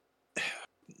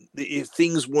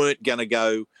things weren't going to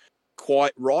go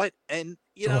quite right. And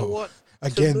you know what?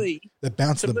 Again, the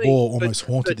bounce of the ball almost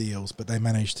haunted the Eels, but they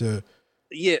managed to...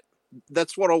 Yeah,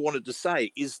 that's what I wanted to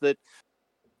say, is that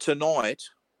tonight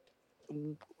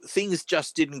things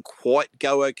just didn't quite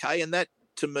go okay. And that,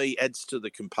 to me, adds to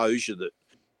the composure that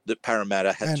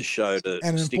Parramatta had to show to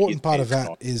and an important part of that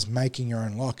is making your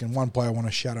own luck. And one player I want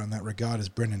to shout out in that regard is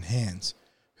Brendan Hands,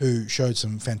 who showed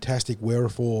some fantastic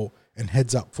wherewithal and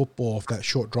heads-up football off that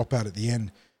short dropout at the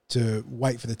end to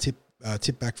wait for the tip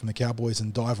back from the Cowboys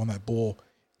and dive on that ball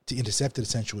to intercept it,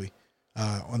 essentially.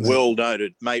 Well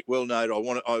noted, mate. Well noted.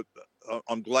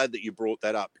 I'm glad that you brought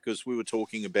that up, because we were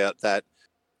talking about that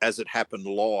as it happened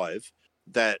live,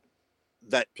 that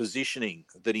positioning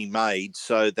that he made,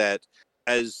 so that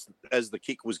as the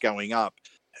kick was going up,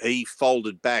 he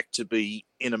folded back to be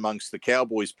in amongst the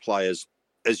Cowboys players,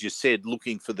 as you said,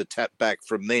 looking for the tap back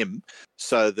from them,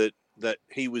 so that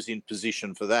he was in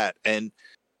position for that. And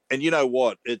you know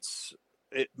what? It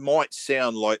might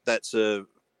sound like that's a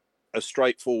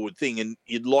straightforward thing, and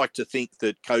you'd like to think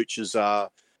that coaches are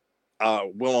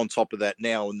well on top of that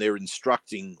now, and they're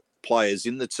instructing players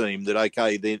in the team that,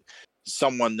 okay,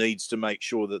 someone needs to make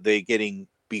sure that they're getting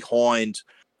behind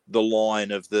the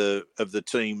line of the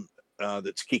team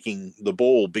that's kicking the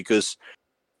ball, because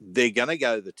they're going to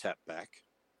go the tap back.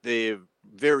 They're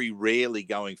very rarely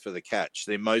going for the catch.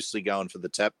 They're mostly going for the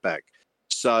tap back.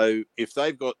 So if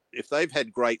they've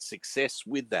had great success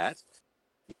with that,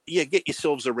 get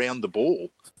yourselves around the ball,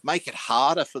 make it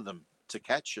harder for them to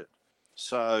catch it.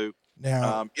 So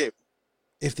now,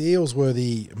 if the Eels were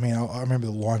I remember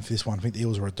the line for this one. I think the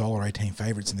Eels were $1.18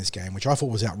 favourites in this game, which I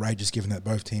thought was outrageous given that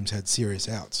both teams had serious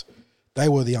outs. They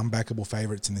were the unbackable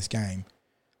favourites in this game.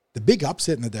 The big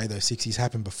upset in the day, though, 60s,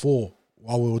 happened before,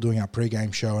 while we were doing our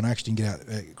pre-game show, and I actually didn't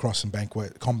get out across and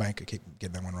Combank, I keep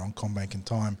getting that one wrong, Combank in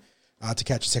time, to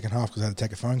catch the second half because I had to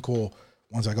take a phone call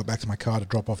once I got back to my car to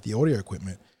drop off the audio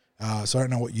equipment. So I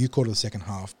don't know what you called of the second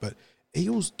half, but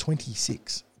Eels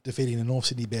 26 defeating the North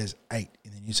Sydney Bears 8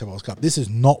 in the New South Wales Cup. This is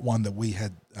not one that we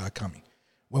had coming.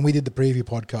 When we did the preview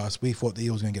podcast, we thought the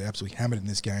Eels were going to get absolutely hammered in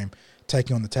this game,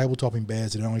 taking on the table-topping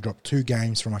Bears that had only dropped 2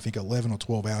 games from, I think, 11 or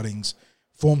 12 outings,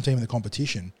 form team in the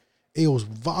competition. Eels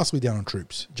vastly down on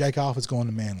troops. Jake Arthur's gone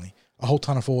to Manly. A whole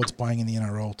ton of forwards playing in the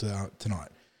NRL tonight.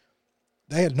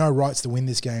 They had no rights to win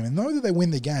this game, and though they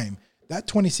win the game, that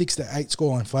 26-8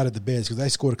 scoreline flattered the Bears because they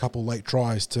scored a couple of late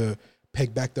tries to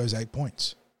peg back those 8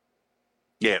 points.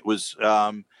 Yeah, it was,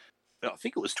 I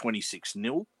think it was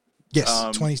 26-0. Yes,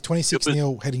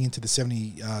 26-0 heading into the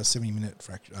 70-minute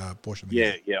portion of the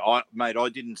game. Yeah. I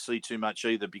didn't see too much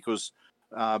either because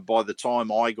by the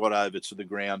time I got over to the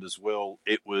ground as well,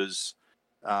 it was,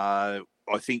 I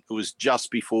think it was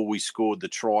just before we scored the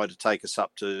try to take us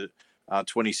up to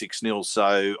 26-0.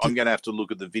 So I'm going to have to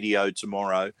look at the video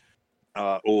tomorrow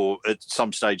or at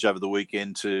some stage over the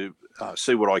weekend to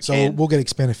see what I can. So we'll get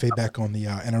expanded feedback on the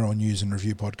NRL News and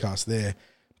Review podcast there.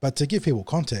 But to give people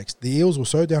context, the Eels were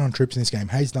so down on troops in this game.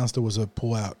 Hayes Dunster was a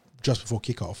pull-out just before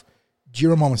kickoff.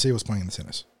 Jiro Momosia was playing in the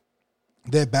centres.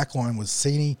 Their backline was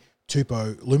Sini,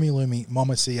 Tupou, Lumi,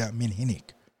 Momosia,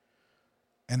 Minhinik.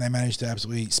 And they managed to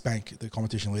absolutely spank the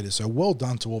competition leaders. So well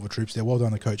done to all the troops there. Well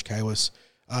done to Coach Kalis.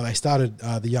 They started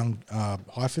the young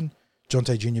hyphen,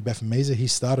 Jonte Jr. Befamisa. He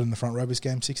started in the front row of this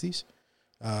game, 60s.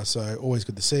 So always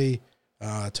good to see.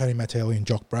 Tony Matteli and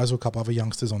Jock Brazel, a couple other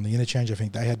youngsters on the interchange. I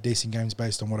think they had decent games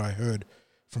based on what I heard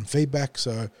from feedback.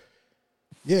 So,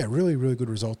 yeah, really, really good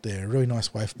result there. A really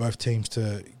nice way for both teams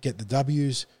to get the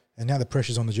W's. And now the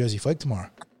pressure's on the Jersey Flag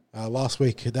tomorrow. Last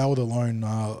week, they were the lone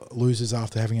losers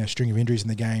after having a string of injuries in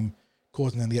the game,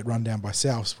 causing them to get run down by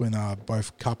Souths when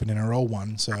both Cup and NRL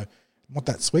won. So, want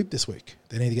that sweep this week.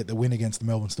 They need to get the win against the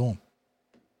Melbourne Storm.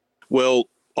 Well,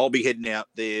 I'll be heading out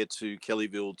there to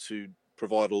Kellyville to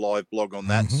provide a live blog on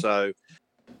that. Mm-hmm. So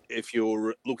if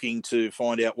you're looking to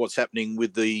find out what's happening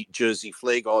with the Jersey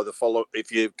Flag, either follow,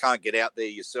 if you can't get out there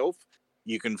yourself,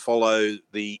 you can follow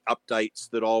the updates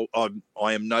that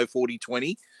I am no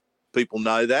 4020. People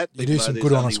know that. You do some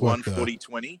good honest work there.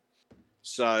 4020.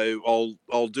 So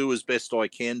I'll do as best I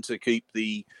can to keep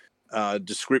the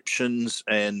descriptions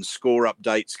and score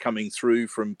updates coming through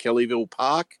from Kellyville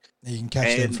Park. You can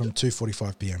catch them from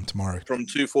 2:45 p.m. tomorrow. From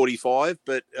 2:45,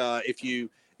 but if you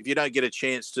don't get a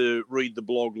chance to read the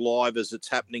blog live as it's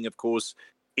happening, of course,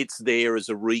 it's there as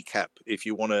a recap. If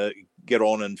you want to get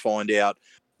on and find out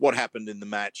what happened in the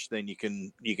match, then you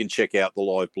can check out the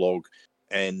live blog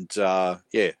and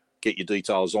get your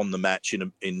details on the match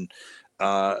in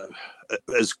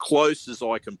as close as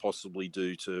I can possibly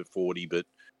do to 40, but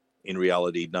in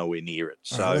reality, nowhere near it.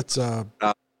 So let's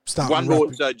start one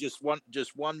more. So just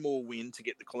one more win to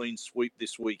get the clean sweep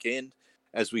this weekend.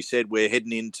 As we said, we're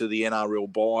heading into the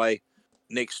NRL bye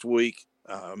next week.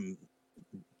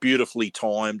 Beautifully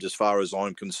timed, as far as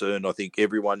I'm concerned. I think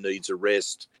everyone needs a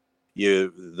rest.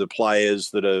 The players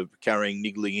that are carrying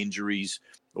niggling injuries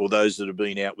or those that have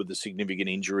been out with a significant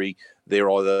injury,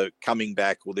 they're either coming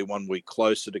back or they're 1 week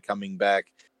closer to coming back.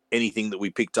 Anything that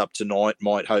we picked up tonight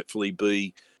might hopefully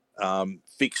be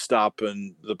fixed up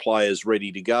and the players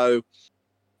ready to go.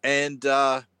 And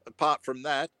apart from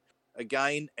that,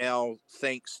 again, our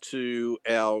thanks to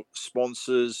our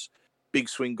sponsors, Big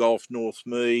Swing Golf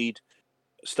Northmead,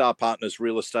 Star Partners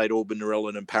Real Estate Auburn,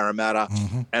 Narellan and Parramatta.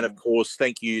 Mm-hmm. And, of course,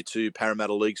 thank you to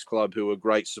Parramatta Leagues Club, who are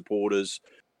great supporters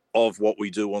of what we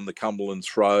do on the Cumberland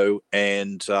Throw.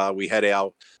 And we had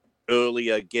our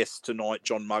earlier guest tonight,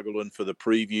 John Muggleton, for the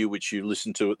preview, which you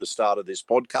listened to at the start of this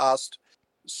podcast.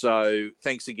 So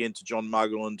thanks again to John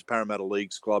Muggleton, to Parramatta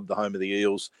Leagues Club, the home of the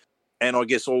Eels. And I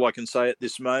guess all I can say at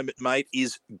this moment, mate,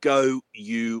 is go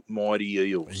you mighty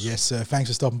Eels. Yes, sir. Thanks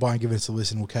for stopping by and giving us a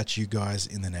listen. We'll catch you guys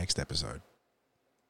in the next episode.